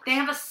Winnipeg Blue Bombers. They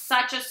have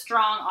such a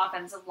strong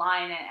offensive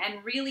line,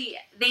 and really,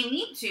 they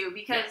need to,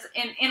 because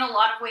in a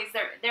lot of ways,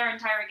 their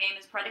entire game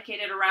is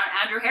predicated around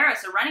Andrew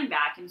Harris, a running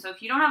back. And so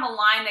if you don't have a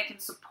line that can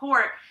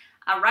support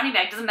a running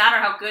back, doesn't matter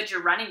how good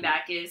your running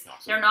back is,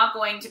 they're not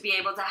going to be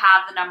able to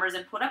have the numbers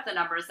and put up the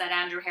numbers that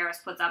Andrew Harris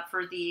puts up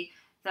for the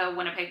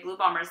Winnipeg Blue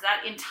Bombers.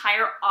 That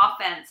entire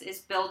offense is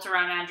built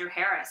around Andrew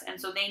Harris.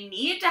 And so they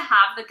need to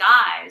have the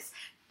guys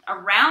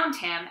around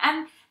him.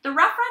 And the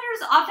Rough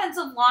Riders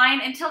offensive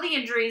line, until the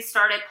injuries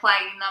started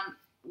plaguing them,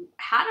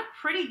 had a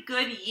pretty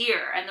good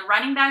year. And the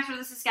running backs for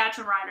the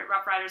Saskatchewan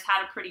Rough Riders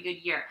had a pretty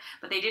good year.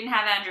 But they didn't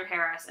have Andrew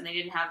Harris, and they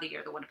didn't have the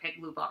year the Winnipeg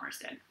Blue Bombers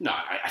did. No,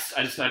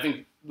 I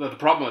think the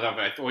problem with that,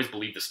 I always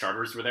believed the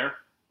starters were there.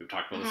 We've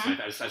talked about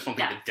this. I just don't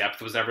think the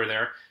depth was ever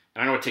there.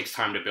 And I know it takes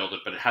time to build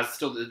it, but it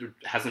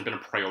hasn't been a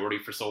priority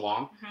for so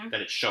long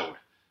that it showed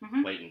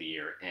late in the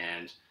year.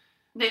 And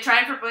they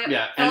tried for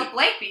Philip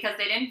Blake because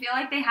they didn't feel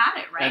like they had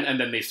it, right? And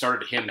then they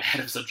started him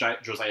ahead of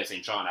Josiah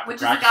St. John after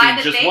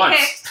practicing just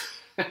once.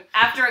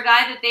 After a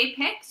guy that they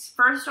picked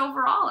first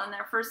overall in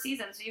their first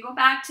season. So you go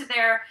back to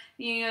their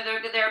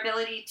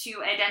ability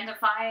to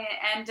identify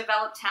and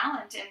develop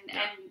talent.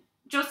 And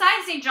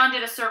Josiah St. John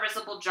did a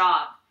serviceable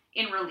job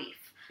in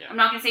relief. Yeah. I'm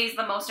not going to say he's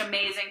the most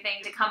amazing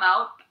thing to come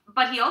out,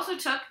 but he also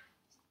took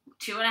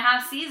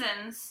 2.5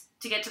 seasons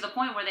to get to the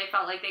point where they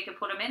felt like they could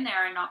put him in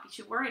there and not be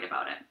too worried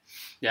about it.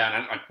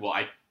 Yeah, and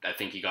I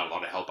think he got a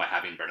lot of help by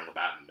having Brendan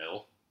Labatt in the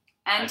middle.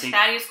 And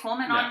Thaddeus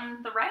Coleman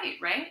on the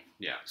right?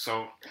 Yeah,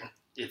 so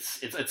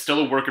it's still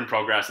a work in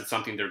progress. It's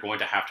something they're going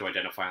to have to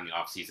identify in the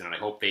offseason, and I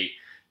hope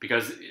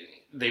because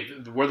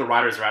where the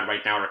Riders are at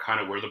right now are kind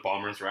of where the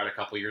Bombers were at a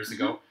couple of years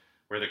ago,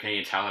 where the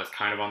Canadian talent is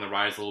kind of on the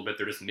rise a little bit.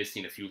 They're just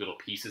missing a few little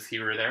pieces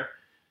here or there.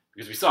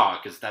 Because we saw,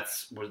 because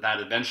that's where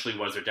that eventually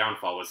was their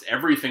downfall, was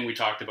everything we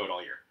talked about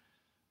all year.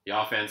 The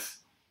offense,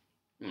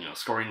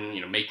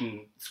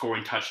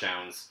 scoring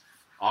touchdowns,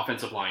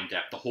 offensive line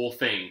depth, the whole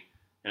thing.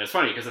 And it's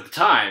funny because at the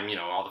time,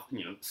 all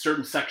the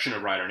certain section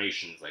of Rider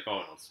Nation's like,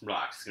 oh, no,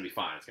 relax, it's gonna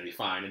be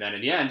fine. And then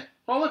in the end,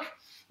 oh look,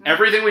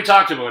 everything we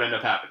talked about ended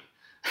up happening.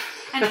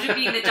 Ended up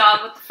being the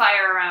dog with the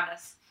fire around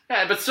us.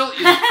 Yeah, but still,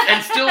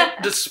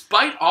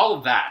 despite all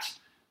of that,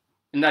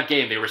 in that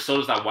game, they were still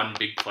just that one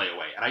big play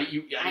away. And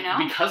I know.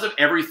 Because of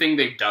everything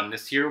they've done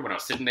this year, when I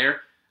was sitting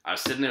there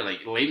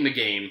like late in the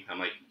game, I'm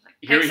like,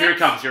 here it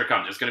comes. There's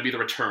going to be the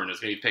return. There's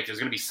going to be pick. There's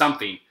going to be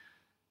something,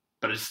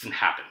 but it just didn't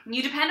happen.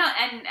 You depend on,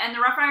 and the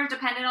Rough Riders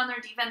depended on their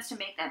defense to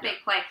make that big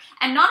play.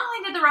 And not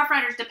only did the Rough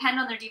Riders depend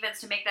on their defense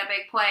to make that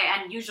big play,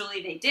 and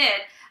usually they did,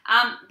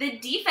 the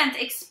defense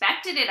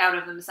expected it out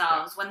of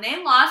themselves. When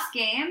they lost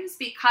games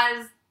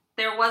because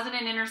there wasn't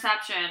an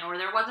interception, or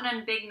there wasn't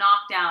a big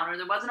knockdown, or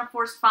there wasn't a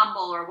forced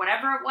fumble, or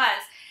whatever it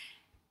was,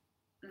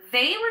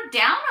 they were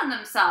down on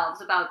themselves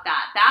about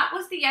that. That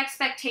was the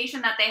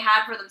expectation that they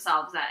had for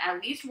themselves, that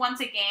at least once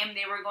a game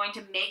they were going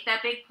to make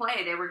that big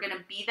play. They were going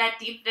to be that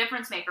deep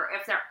difference maker.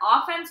 If their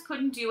offense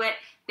couldn't do it,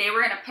 they were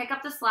going to pick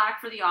up the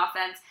slack for the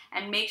offense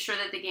and make sure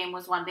that the game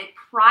was won. They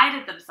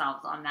prided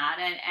themselves on that,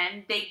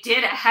 and they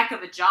did a heck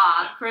of a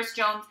job. Chris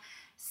Jones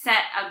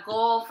set a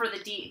goal for the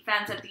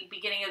defense at the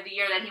beginning of the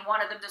year that he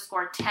wanted them to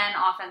score 10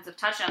 offensive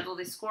touchdowns. Well,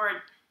 they scored,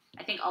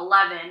 I think,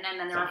 11, and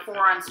then there were 4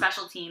 on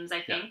special teams,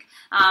 I think.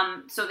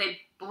 So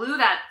they blew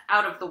that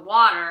out of the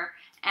water.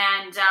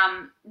 And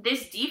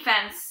this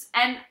defense,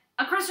 and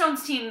a Chris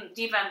Jones team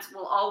defense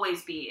will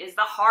always is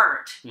the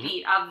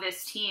heartbeat of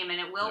this team. And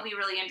it will be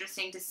really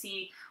interesting to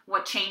see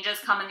what changes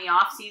come in the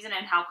offseason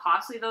and how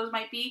costly those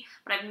might be.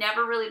 But I've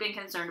never really been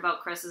concerned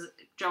about Chris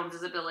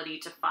Jones' ability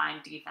to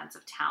find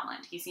defensive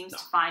talent. He seems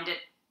to find it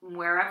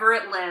wherever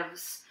it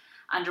lives,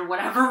 under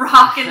whatever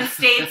rock in the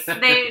States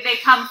they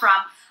come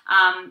from.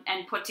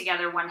 And put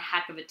together one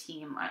heck of a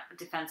team,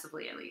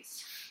 defensively at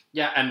least.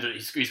 Yeah, and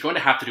he's going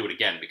to have to do it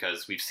again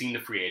because we've seen the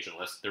free agent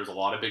list. There's a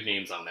lot of big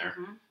names on there.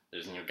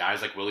 There's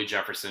guys like Willie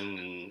Jefferson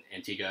and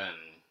Antigua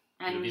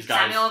and these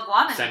guys.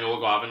 Samuel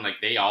Aguavin, like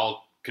they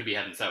all could be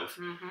heading south.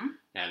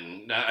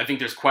 And I think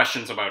there's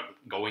questions about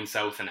going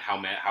south and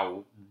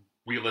how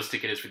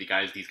realistic it is for these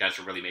guys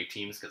to really make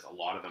teams, because a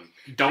lot of them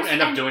don't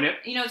end up doing it.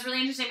 It's really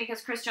interesting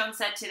because Chris Jones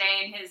said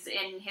today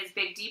in his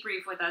big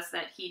debrief with us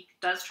that he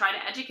does try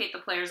to educate the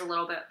players a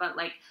little bit, but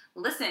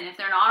listen, if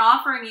they're not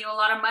offering you a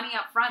lot of money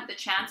up front, the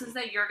chances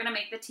that you're going to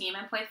make the team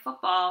and play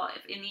football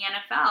in the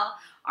NFL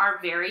are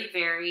very,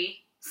 very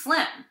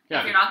slim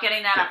if you're not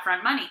getting that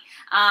upfront money.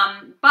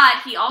 But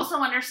he also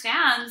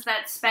understands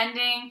that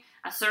spending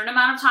a certain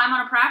amount of time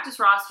on a practice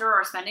roster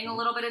or spending a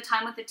little bit of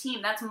time with the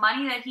team, that's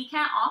money that he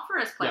can't offer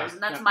his players,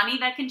 and that's money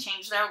that can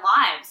change their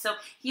lives. So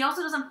he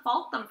also doesn't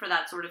fault them for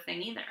that sort of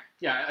thing either.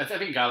 Yeah, I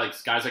think guys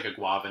like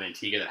Aguava and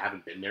Antigua that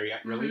haven't been there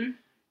yet really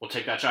will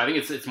take that shot. I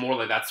think it's more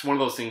like that's one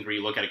of those things where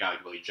you look at a guy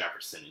like Willie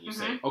Jefferson and you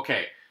say,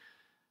 okay,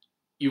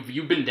 you've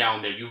been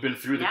down there, you've been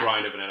through the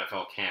grind of an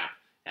NFL camp,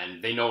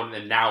 And they know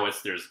that now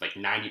there's like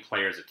 90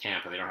 players at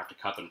camp, and they don't have to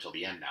cut them until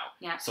the end now.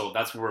 Yeah. So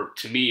that's where,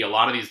 to me, a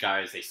lot of these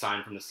guys, they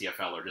sign from the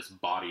CFL are just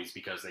bodies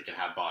because they can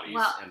have bodies,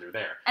 and they're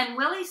there. And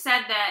Willie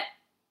said that.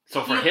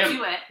 So for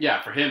him,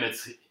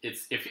 it's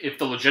if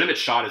the legitimate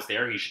shot is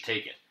there, he should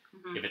take it.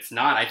 Mm-hmm. If it's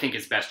not, I think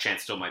his best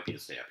chance still might be to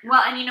stay up here.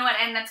 Well, and you know what?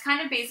 And that's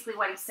kind of basically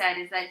what he said,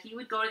 is that he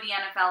would go to the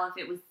NFL if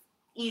it was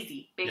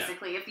easy,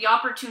 basically. Yeah. If the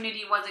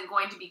opportunity wasn't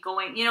going to be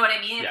going, you know what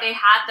I mean? If they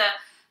had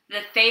the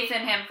faith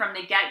in him from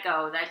the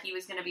get-go that he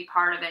was going to be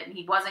part of it and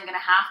he wasn't going to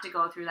have to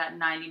go through that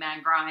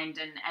 90-man grind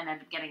and end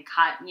up getting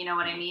cut, you know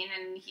what I mean?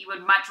 And he would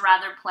much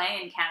rather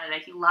play in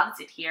Canada. He loves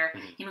it here.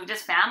 Mm-hmm. He moved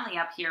his family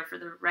up here for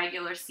the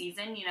regular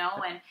season, you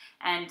know,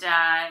 and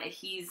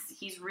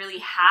he's really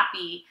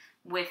happy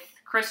with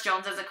Chris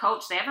Jones as a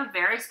coach. They have a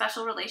very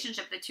special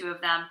relationship, the two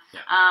of them.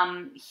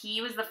 Yeah. He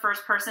was the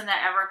first person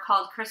that ever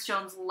called Chris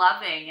Jones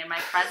loving in my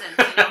presence.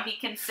 You know, he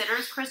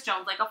considers Chris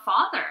Jones like a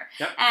father.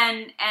 Yep.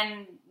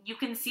 And you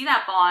can see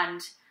that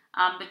bond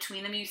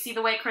between them. You see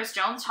the way Chris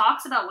Jones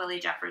talks about Willie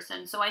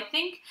Jefferson. So I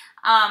think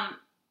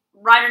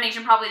Rider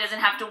Nation probably doesn't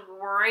have to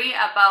worry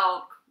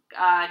about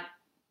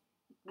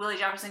Willie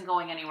Jefferson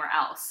going anywhere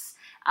else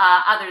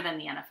other than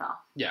the NFL.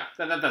 Yeah,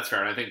 that's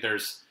fair. And I think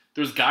there's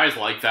guys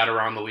like that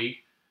around the league.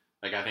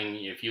 Like, I think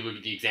if you look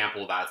at the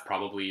example, that's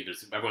probably,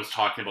 everyone's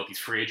talking about these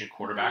free agent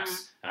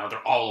quarterbacks and how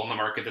they're all on the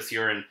market this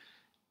year. And,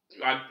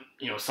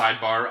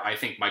 sidebar, I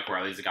think Mike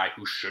Riley is a guy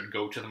who should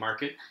go to the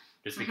market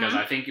just because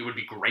I think it would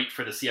be great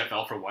for the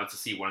CFL for once to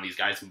see one of these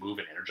guys move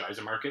and energize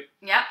a market.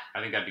 Yeah. I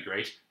think that'd be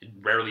great. It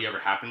rarely ever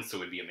happens, so it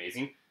would be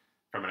amazing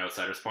from an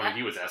outsider's point of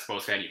view. As an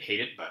Eskimos fan, you'd hate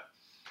it, but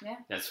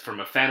as from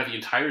a fan of the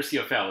entire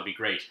CFL, it'd be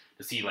great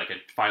to see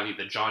finally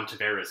the John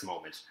Tavares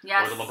moment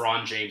or the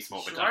LeBron James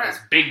moment of this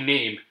big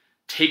name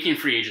taking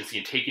free agency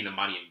and taking the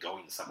money and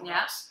going to someone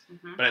else.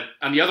 Mm-hmm. But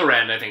on the other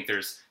end, I think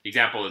there's the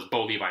example is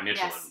Bo Levi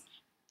Mitchell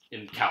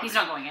in Calgary. He's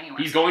not going anywhere.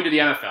 He's going to the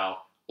NFL,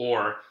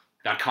 or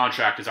that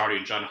contract is already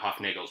in John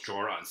Hoffnagel's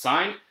drawer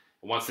unsigned.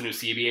 And once the new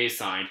CBA is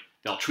signed,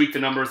 they'll tweak the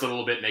numbers a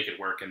little bit, make it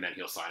work, and then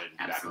he'll sign it and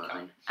be back in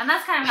Calgary. And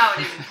that's kind of how it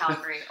is in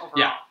Calgary overall.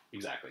 Yeah,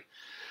 exactly.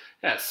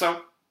 Yeah,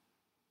 so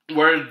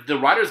where the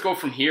Riders go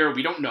from here,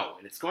 we don't know.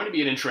 And it's going to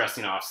be an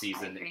interesting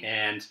offseason.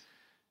 And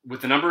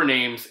with the number of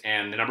names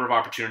and the number of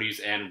opportunities,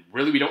 and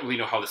really we don't really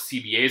know how the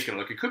CBA is going to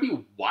look. It could be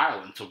a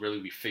while until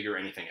really we figure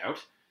anything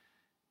out.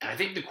 And I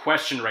think the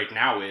question right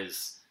now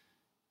is,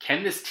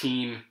 can this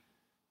team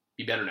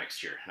be better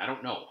next year? And I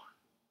don't know.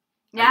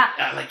 Yeah.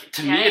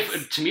 To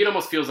me, it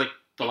almost feels like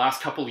the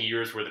last couple of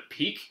years were the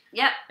peak.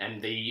 Yep.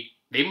 And they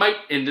might,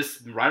 in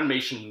this Rider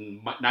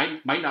Nation, might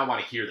not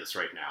want to hear this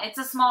right now. It's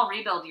a small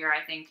rebuild year,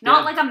 I think.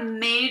 Not like a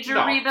major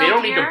rebuild they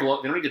don't year. They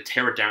don't need to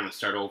tear it down and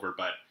start over,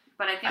 but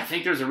I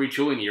think there's a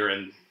retooling year,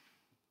 and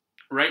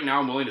right now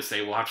I'm willing to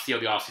say we'll have to see how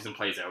the offseason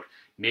plays out.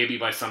 Maybe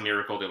by some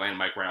miracle they land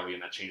Mike Riley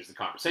and that changes the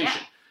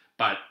conversation. Yeah.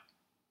 But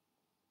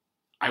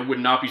I would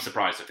not be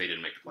surprised if they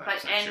didn't make the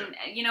playoffs next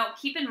year.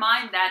 Keep in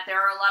mind that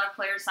there are a lot of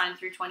players signed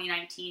through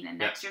 2019, and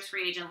next year's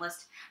free agent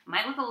list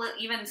might look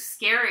even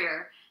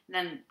scarier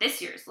than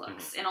this year's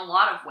looks in a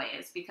lot of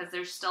ways, because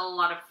there's still a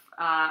lot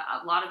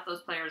of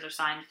those players are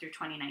signed through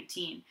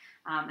 2019.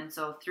 And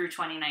so through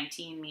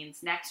 2019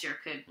 means next year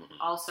could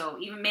also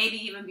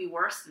even be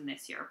worse than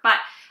this year. But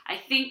I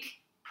think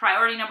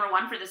priority number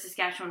one for the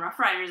Saskatchewan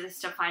Roughriders is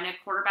to find a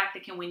quarterback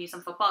that can win you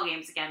some football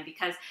games again,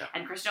 because,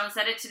 and Chris Jones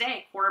said it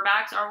today,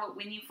 quarterbacks are what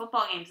win you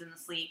football games in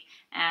this league.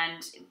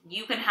 And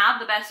you can have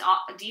the best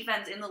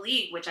defense in the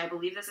league, which I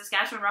believe the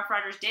Saskatchewan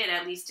Roughriders did,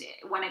 at least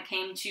when it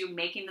came to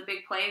making the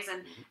big plays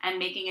and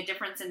making a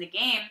difference in the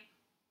game.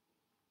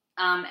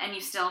 And you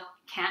still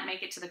can't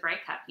make it to the Grey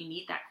Cup. You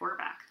need that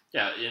quarterback.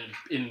 Yeah,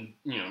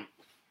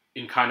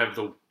 in kind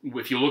of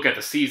if you look at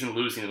the season,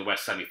 losing in the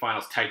West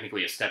semifinals,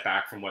 technically a step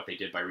back from what they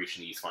did by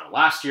reaching the East final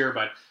last year.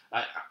 But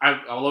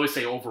I'll always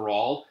say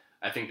overall,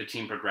 I think the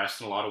team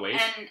progressed in a lot of ways.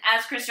 And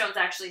as Chris Jones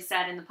actually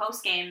said in the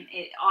postgame,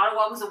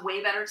 Ottawa was a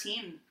way better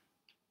team.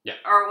 Yeah.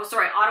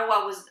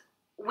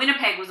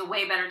 Winnipeg was a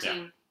way better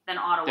team than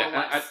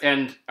Ottawa was.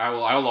 And I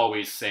will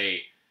always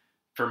say,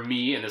 for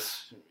me, and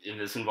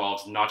this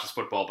involves not just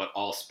football but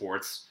all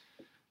sports,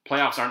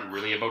 playoffs aren't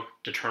really about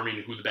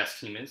determining who the best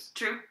team is.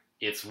 True.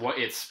 It's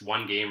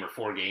one game or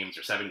 4 games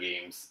or 7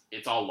 games.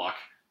 It's all luck.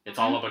 It's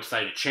all about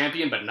deciding a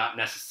champion, but not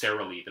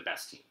necessarily the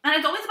best team. And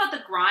it's always about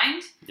the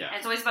grind. Yeah. And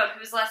it's always about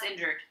who's less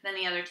injured than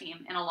the other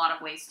team in a lot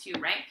of ways too,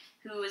 right?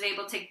 Who is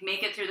able to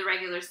make it through the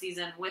regular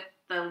season with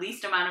the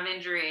least amount of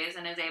injuries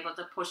and is able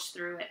to push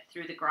through it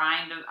through the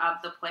grind of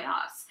the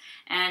playoffs.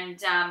 And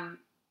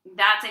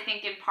that's, I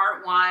think, in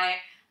part why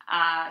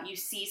you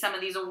see some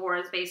of these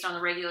awards based on the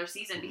regular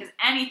season, because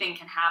anything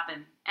can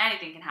happen.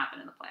 Anything can happen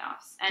in the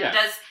playoffs. And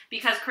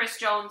because Chris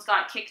Jones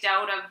got kicked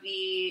out of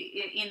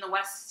in the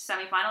West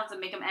semifinals, and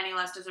make him any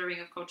less deserving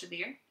of Coach of the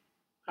Year?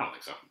 I don't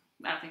think so.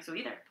 I don't think so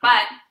either.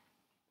 But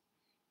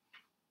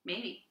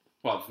maybe.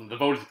 Well, the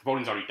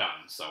voting's already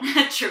done, so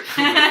true.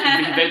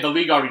 the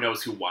league already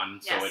knows who won,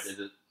 so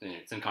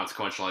it's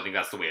inconsequential. I think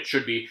that's the way it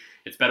should be.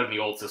 It's better than the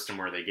old system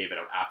where they gave it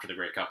out after the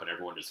Grey Cup and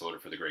everyone just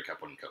voted for the Grey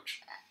Cup winning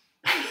coach.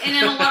 And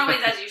in a lot of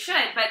ways, as you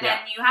should, but then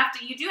Yeah.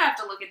 you do have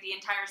to look at the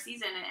entire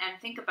season and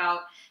think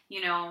about,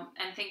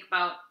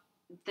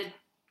 the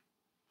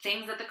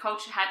things that the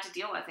coach had to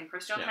deal with. And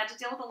Chris Jones had to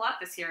deal with a lot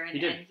this year, and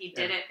he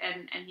did it,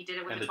 and he did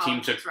it with and a the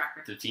team 12-6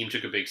 record. The team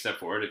took a big step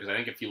forward, because I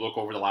think if you look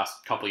over the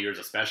last couple of years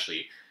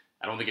especially,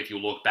 I don't think if you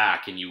look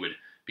back and you would,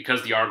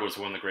 because the Argos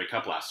won the Grey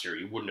Cup last year,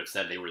 you wouldn't have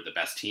said they were the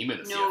best team in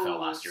the CFL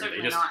last year.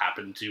 They just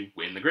happened to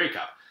win the Grey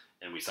Cup,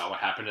 and we saw what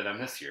happened to them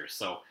this year.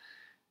 So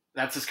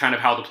that's just kind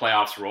of how the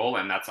playoffs roll,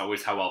 and that's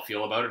always how I'll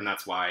feel about it, and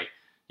that's why,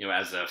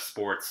 as a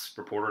sports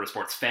reporter, a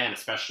sports fan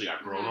especially,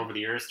 I've grown over the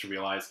years to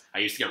realize I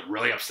used to get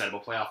really upset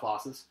about playoff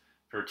losses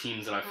for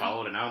teams that I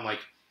followed, and now I'm like,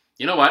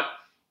 you know what?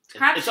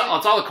 It's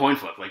all a coin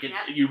flip. Like,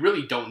 you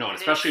really don't know, and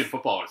especially in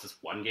football, it's just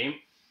one game.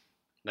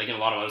 Like in a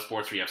lot of other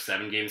sports where you have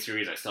 7-game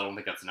series, I still don't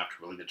think that's enough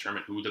to really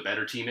determine who the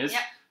better team is.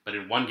 Yep. But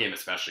in one game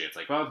especially, it's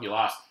like, well, you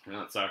lost.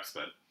 That sucks,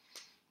 but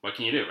what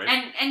can you do, right?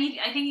 And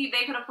I think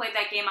they could have played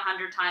that game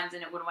 100 times,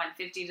 and it would have went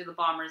 50 to the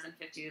Bombers and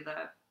 50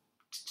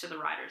 to the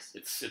Riders.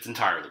 It's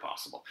entirely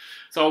possible.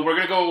 So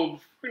we're gonna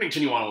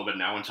continue on a little bit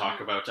now and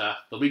talk about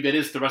the league the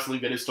rest of the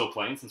league that is still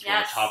playing, since we're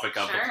on the topic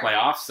of the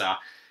playoffs. I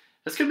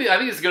think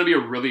it's gonna be a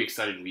really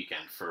exciting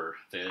weekend for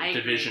the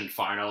division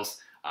finals.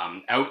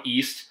 Out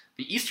east,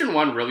 the Eastern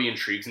one really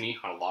intrigues me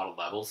on a lot of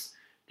levels,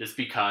 just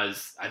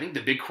because I think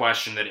the big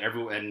question that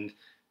everyone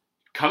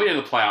coming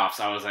into the playoffs,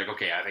 I was like,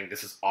 okay, I think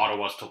this is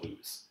Ottawa's to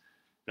lose.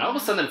 And all of a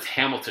sudden it's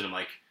Hamilton. I'm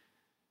like,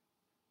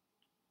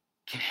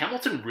 can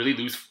Hamilton really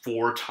lose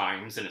 4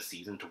 times in a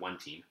season to one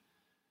team?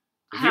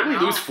 If you really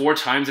lose 4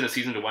 times in a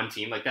season to one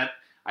team like that,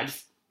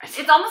 it's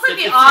almost like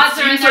the odds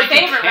are in their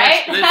favor,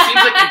 right? It seems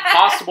like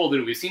impossible to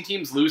do. We've seen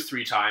teams lose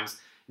 3 times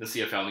in the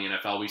CFL and the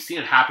NFL. We've seen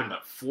it happen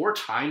about 4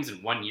 times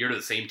in 1 year to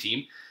the same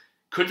team.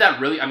 Could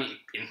that really,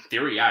 in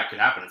theory, it could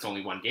happen. It's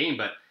only one game,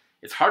 but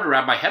it's hard to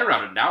wrap my head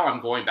around it. Now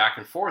I'm going back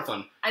and forth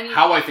on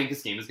how I think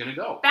this game is going to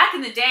go. Back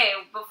in the day,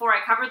 before I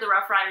covered the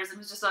Rough Riders and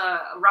was just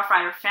a Rough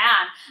Rider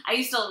fan, I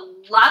used to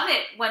love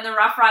it when the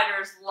Rough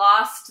Riders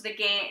lost the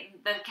game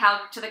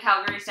to the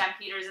Calgary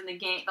Stampeders in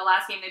the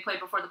last game they played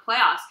before the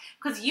playoffs.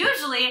 Because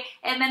usually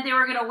it meant they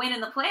were going to win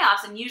in the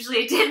playoffs, and usually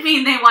it did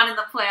mean they won in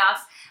the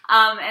playoffs.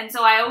 And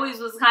so I always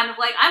was kind of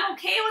like, I'm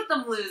okay with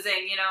them losing,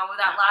 with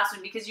that last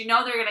one, because they're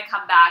going to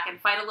come back and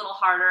fight a little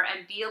harder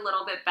and be a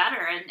little bit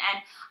better. And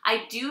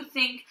I do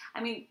think,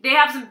 they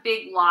have some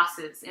big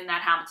losses in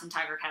that Hamilton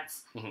Tiger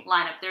Cats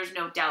lineup, there's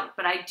no doubt.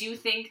 But I do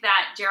think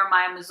that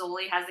Jeremiah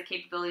Mazzoli has the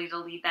capability to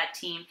lead that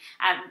team,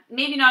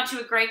 maybe not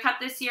to a Grey Cup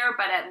this year,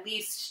 but at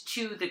least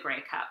to the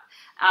Grey Cup.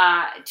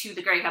 To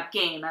the Grey Cup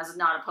game, as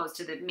not opposed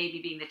to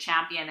maybe being the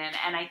champion.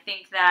 And I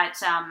think that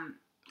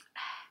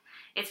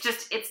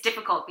it's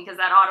difficult, because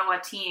that Ottawa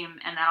team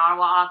and that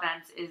Ottawa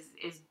offense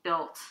is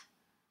built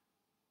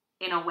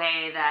in a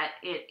way that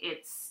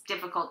it's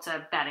difficult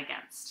to bet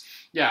against.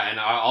 Yeah, and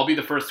I'll be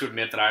the first to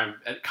admit that I'm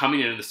coming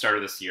in at the start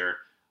of this year,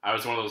 I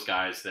was one of those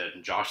guys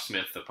that Josh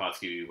Smith of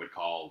Putski would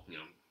call,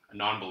 a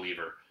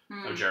non-believer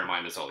of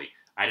Jeremiah Mazzoli.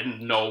 I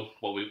didn't know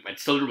I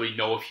still didn't really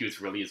know if he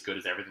was really as good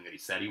as everything that he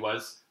said he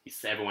was.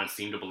 Everyone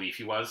seemed to believe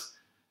he was,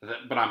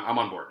 but I'm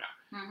on board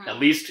now. Mm-hmm. At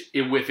least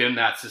within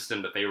that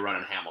system that they run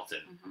in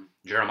Hamilton,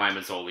 Jeremiah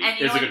Mazzoli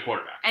is a good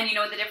quarterback. And you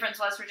know what the difference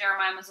was for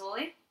Jeremiah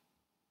Mazzoli?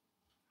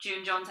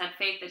 June Jones had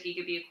faith that he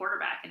could be a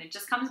quarterback, and it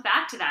just comes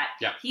back to that.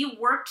 Yeah. He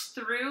worked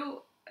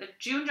through.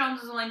 June Jones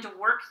was willing to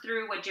work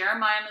through what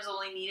Jeremiah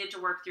Mazzoli needed to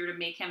work through to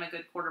make him a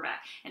good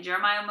quarterback, and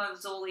Jeremiah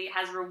Mazzoli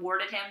has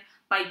rewarded him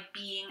by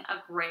being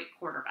a great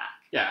quarterback.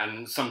 Yeah,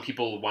 and some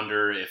people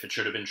wonder if it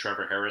should have been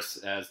Trevor Harris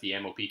as the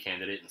MOP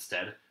candidate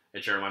instead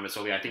of Jeremiah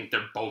Mazzoli. I think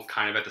they're both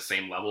kind of at the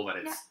same level. That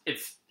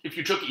it's if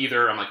you took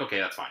either, I'm like, okay,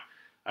 that's fine.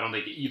 I don't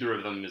think either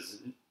of them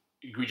is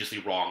egregiously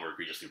wrong or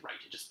egregiously right.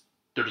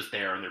 They're just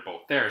there, and they're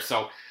both there.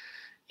 So,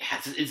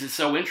 yeah, it's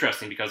so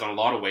interesting, because in a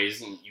lot of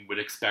ways you would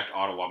expect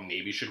Ottawa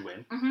maybe should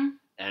win,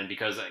 and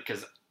because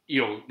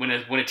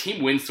when a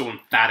team wins so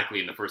emphatically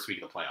in the first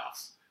week of the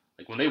playoffs,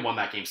 like when they won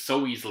that game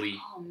so easily,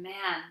 oh man,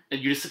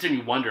 and you just sit there and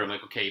you wonder, I'm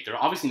like, okay, they're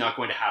obviously not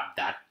going to have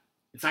that.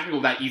 It's not going to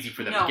go that easy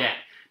for them again.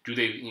 Do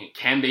they?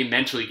 Can they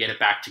mentally get it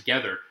back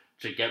together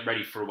to get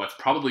ready for what's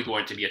probably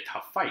going to be a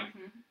tough fight?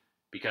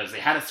 Because they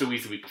had it so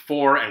easy the week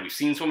before, and we've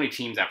seen so many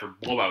teams after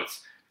blowouts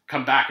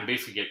come back and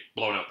basically get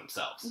blown out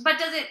themselves. But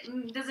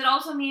does it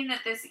also mean that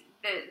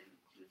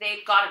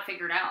they've got it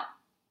figured out?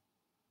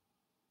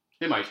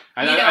 They might.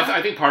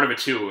 I think part of it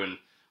too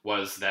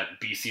was that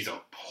BC's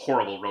a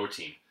horrible road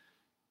team.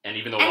 And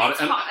even though a lot of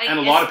people,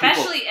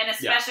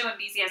 especially when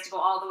BC has to go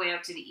all the way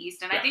out to the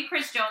east, and I think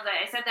Chris Jones.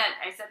 I said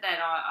that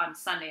on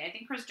Sunday. I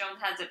think Chris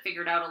Jones has it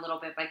figured out a little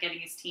bit by getting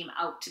his team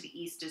out to the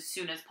east as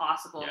soon as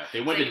possible. Yeah, they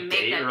went a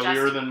day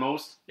earlier than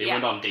most. They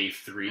went on day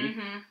 3.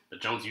 The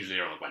Jones usually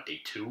are on day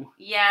 2.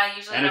 Yeah,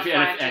 usually on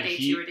day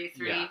 2 or day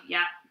 3.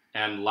 Yeah.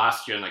 And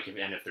last year,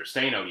 if they're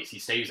staying out east, he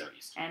stays out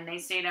east. And they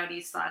stayed out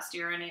east last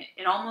year, and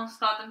it almost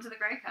got them to the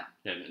Grey Cup.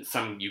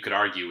 And you could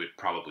argue it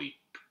probably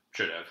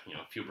should have,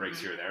 a few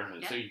breaks here or there.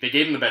 And so they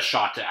gave him the best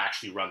shot to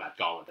actually run that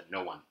gauntlet that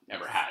no one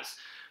ever has.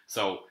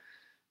 So,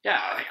 Yeah,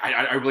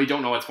 I really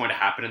don't know what's going to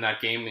happen in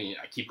that game.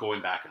 I keep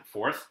going back and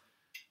forth.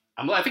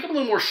 I think I'm a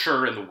little more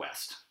sure in the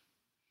West.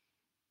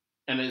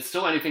 And it's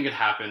still anything could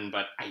happen,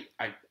 but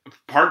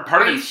part of it.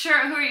 Are you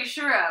sure? Who are you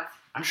sure of?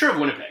 I'm sure of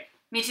Winnipeg.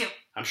 Me too.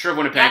 I'm sure of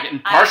Winnipeg,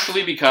 and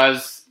partially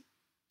because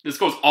this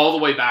goes all the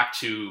way back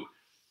to,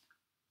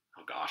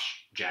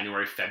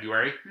 January,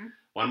 February. Mm-hmm.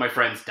 One of my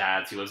friend's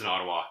dads, he lives in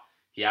Ottawa,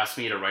 he asked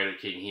me to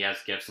he has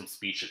to give some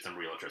speech at some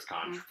realtors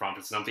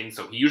conference or something.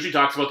 So he usually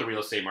talks about the real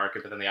estate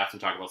market, but then they asked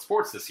him to talk about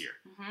sports this year.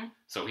 Mm-hmm.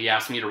 So he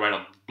asked me to write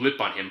a blip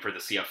on him for the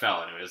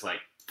CFL, and it was like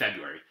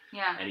February.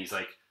 Yeah. And he's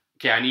like,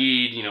 okay, I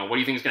need, what do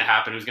you think is going to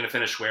happen? Who's going to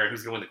finish where?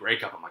 Who's going to win the Grey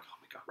Cup? I'm like, oh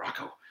my God,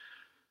 Rocco.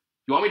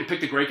 You want me to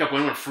pick the Grey Cup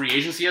when free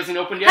agency hasn't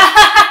opened yet?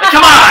 Like,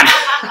 come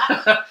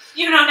on!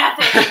 You know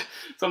nothing.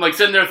 So I'm like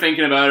sitting there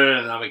thinking about it,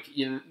 and I'm like,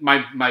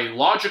 my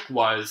logic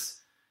was,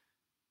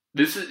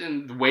 this is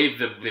in the way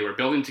that they were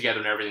building together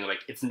and everything.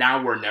 Like, it's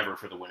now or never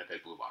for the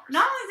Winnipeg Blue Bombers.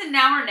 Not only is it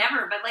now or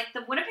never, but like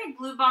the Winnipeg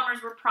Blue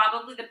Bombers were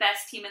probably the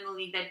best team in the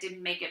league that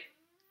didn't make it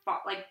far.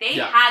 Like they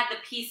had the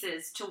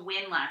pieces to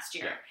win last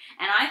year,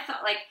 and I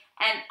thought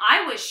and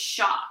I was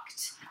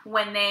shocked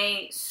when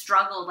they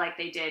struggled like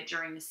they did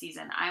during the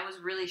season. I was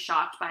really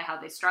shocked by how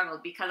they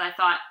struggled because I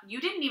thought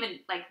you didn't even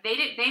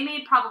they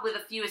made probably the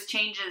fewest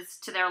changes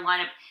to their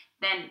lineup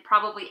than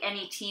probably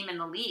any team in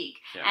the league,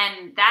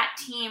 and that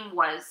team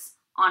was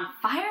on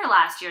fire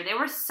last year. They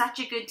were such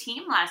a good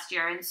team last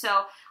year, and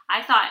so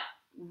I thought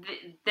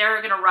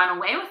they're going to run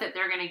away with it.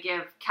 They're going to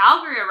give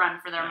Calgary a run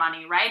for their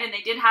money, right? And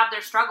they did have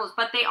their struggles,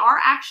 but they are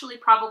actually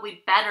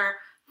probably better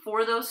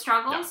for those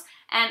struggles.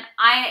 Yeah. And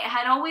I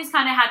had always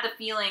kind of had the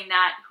feeling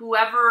that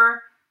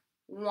whoever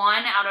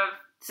won out of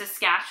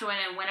Saskatchewan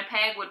and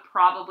Winnipeg would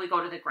probably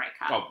go to the Grey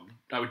Cup.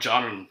 Oh,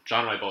 John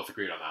and I both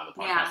agreed on that on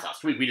the podcast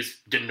last week. We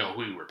just didn't know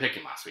who we were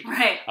picking last week.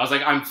 Right. I was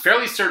like, I'm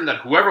fairly certain that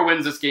whoever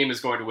wins this game is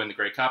going to win the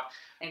Grey Cup.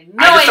 I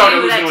just don't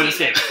know who's going to win this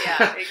game.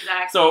 Yeah,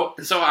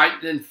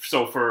 exactly.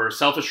 So for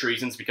selfish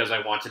reasons, because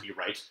I want to be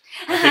right,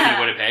 I'm picking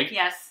Winnipeg.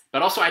 Yes.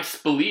 But also I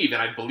just believe,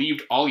 and I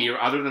believed all year,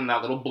 other than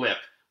that little blip,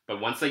 but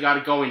once they got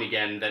it going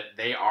again, that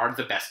they are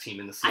the best team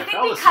in the CFL I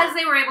think because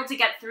they were able to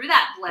get through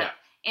that blip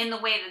in the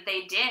way that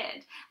they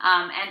did,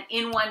 and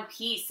in one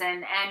piece,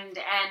 and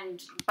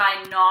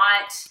by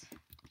not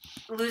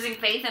losing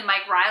faith in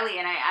Mike Riley,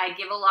 and I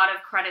give a lot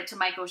of credit to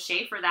Mike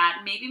O'Shea for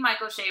that. Maybe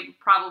Mike O'Shea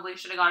probably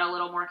should have got a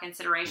little more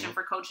consideration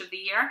for Coach of the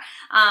Year,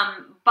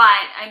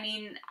 but I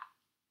mean,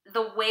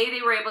 the way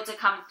they were able to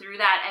come through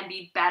that and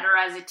be better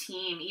as a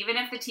team, even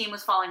if the team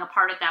was falling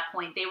apart at that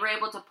point, they were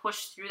able to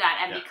push through that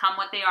and become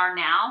what they are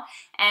now.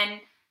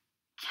 And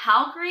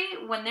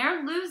Calgary, when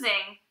they're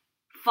losing,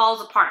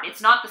 falls apart.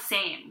 It's not the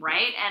same,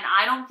 right? And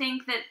I don't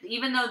think that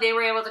even though they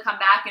were able to come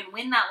back and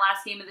win that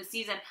last game of the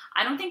season,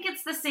 I don't think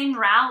it's the same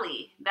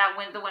rally that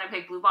the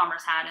Winnipeg Blue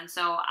Bombers had. And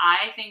so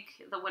I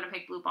think the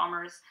Winnipeg Blue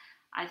Bombers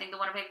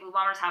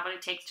have what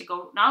it takes to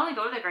not only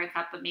go to the Grey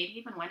Cup, but maybe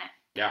even win it.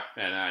 Yeah,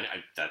 and I think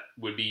it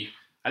would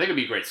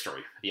be a great story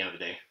at the end of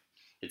the day.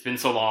 It's been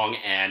so long,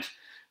 and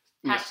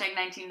Hashtag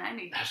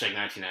 1990. Hashtag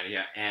 1990,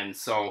 yeah. And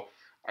so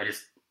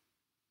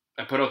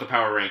I put out the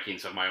power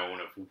rankings of my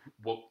own of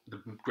what the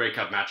Grey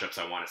Cup matchups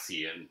I want to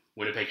see, and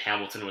Winnipeg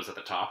Hamilton was at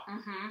the top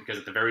because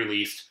at the very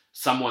least,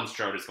 someone's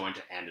drought is going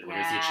to end, and we're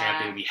going to see a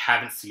champion we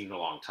haven't seen in a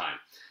long time.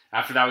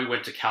 After that, we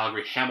went to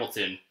Calgary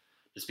Hamilton,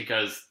 just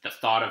because the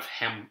thought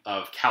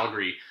of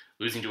Calgary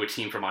losing to a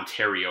team from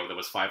Ontario that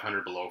was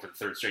 500 below for the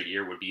third straight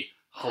year would be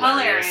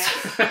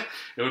hilarious.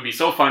 It would be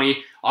so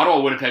funny. Ottawa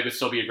Winnipeg would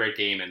still be a great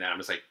game, and then I'm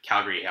just like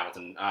Calgary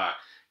Hamilton.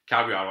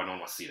 Calgary Ottawa, no one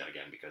wants to see that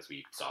again because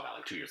we saw that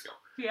like 2 years ago.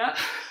 Yeah.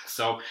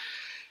 So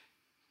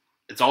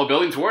it's all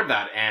building toward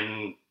that,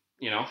 and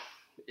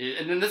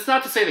and that's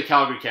not to say that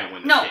Calgary can't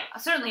win this game.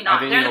 No, certainly not.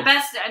 They're the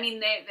best. I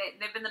mean,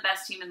 they've been the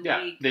best team in the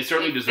league. They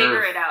certainly deserve.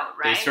 Figure it out,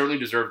 right? They certainly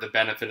deserve the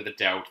benefit of the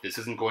doubt. This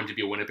isn't going to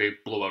be a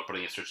Winnipeg blowout by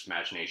any stretch of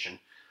imagination.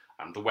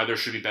 The weather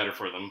should be better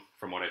for them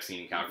from what I've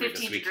seen in Calgary this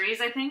week. 15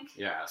 degrees, I think.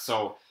 Yeah,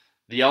 so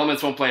the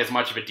elements won't play as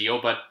much of a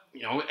deal, but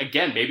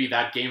again, maybe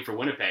that game for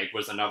Winnipeg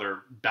was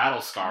another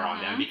battle scar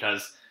on them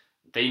because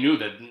they knew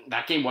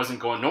that game wasn't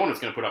going. No one was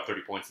going to put up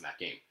 30 points in that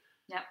game.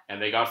 Yep. And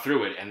they got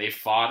through it, and they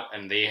fought,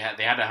 and they had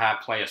to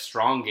play a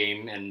strong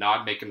game and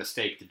not make a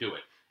mistake to do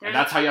it. And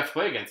that's how you have to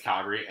play against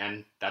Calgary,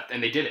 and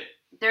they did it.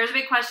 There's a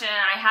big question, and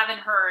I haven't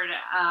heard.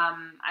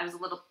 I was a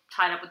little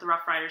tied up with the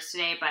Rough Riders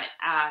today, but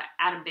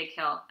Adam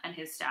Bighill and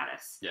his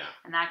status. Yeah.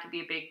 And that could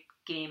be a big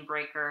game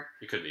breaker.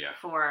 It could be, yeah.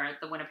 For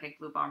the Winnipeg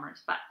Blue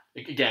Bombers, but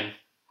again,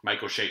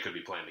 Mike O'Shea could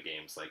be playing the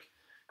games like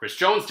Chris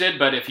Jones did,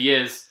 but if he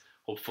is,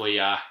 hopefully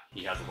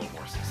he has a little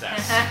more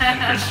success than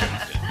Chris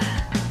Jones did.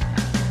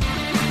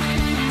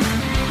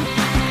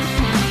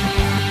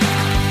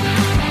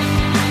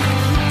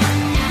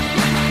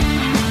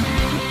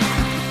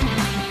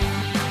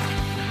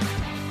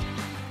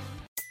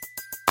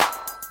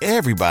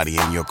 Everybody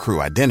in your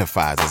crew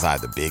identifies as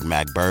either Big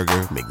Mac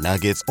Burger,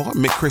 McNuggets, or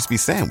McCrispy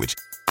Sandwich.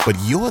 But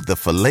you're the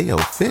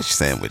Filet-O-Fish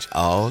Sandwich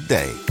all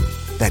day.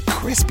 That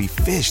crispy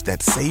fish,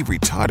 that savory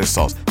tartar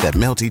sauce, that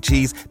melty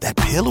cheese, that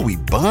pillowy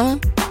bun.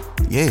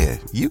 Yeah,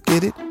 you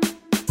get it.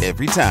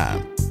 every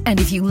time. And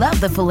if you love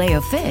the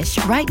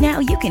Filet-O-Fish, right now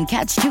you can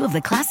catch 2 of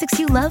the classics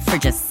you love for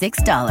just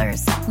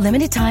 $6.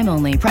 Limited time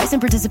only. Price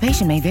and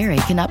participation may vary.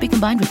 Cannot be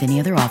combined with any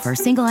other offer.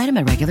 Single item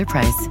at regular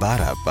price.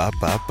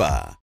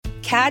 Ba-da-ba-ba-ba.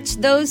 Catch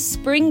those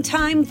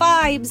springtime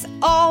vibes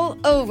all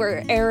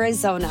over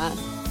Arizona.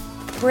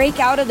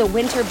 Break out of the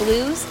winter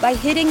blues by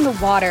hitting the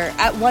water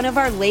at one of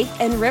our lake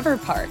and river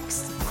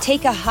parks.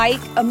 Take a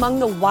hike among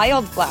the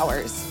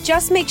wildflowers.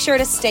 Just make sure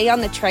to stay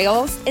on the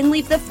trails and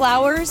leave the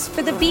flowers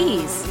for the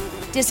bees.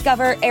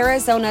 Discover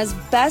Arizona's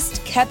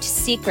best-kept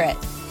secret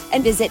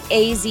and visit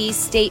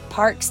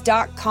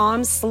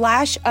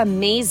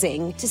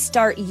azstateparks.com/amazing to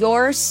start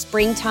your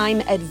springtime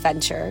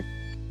adventure.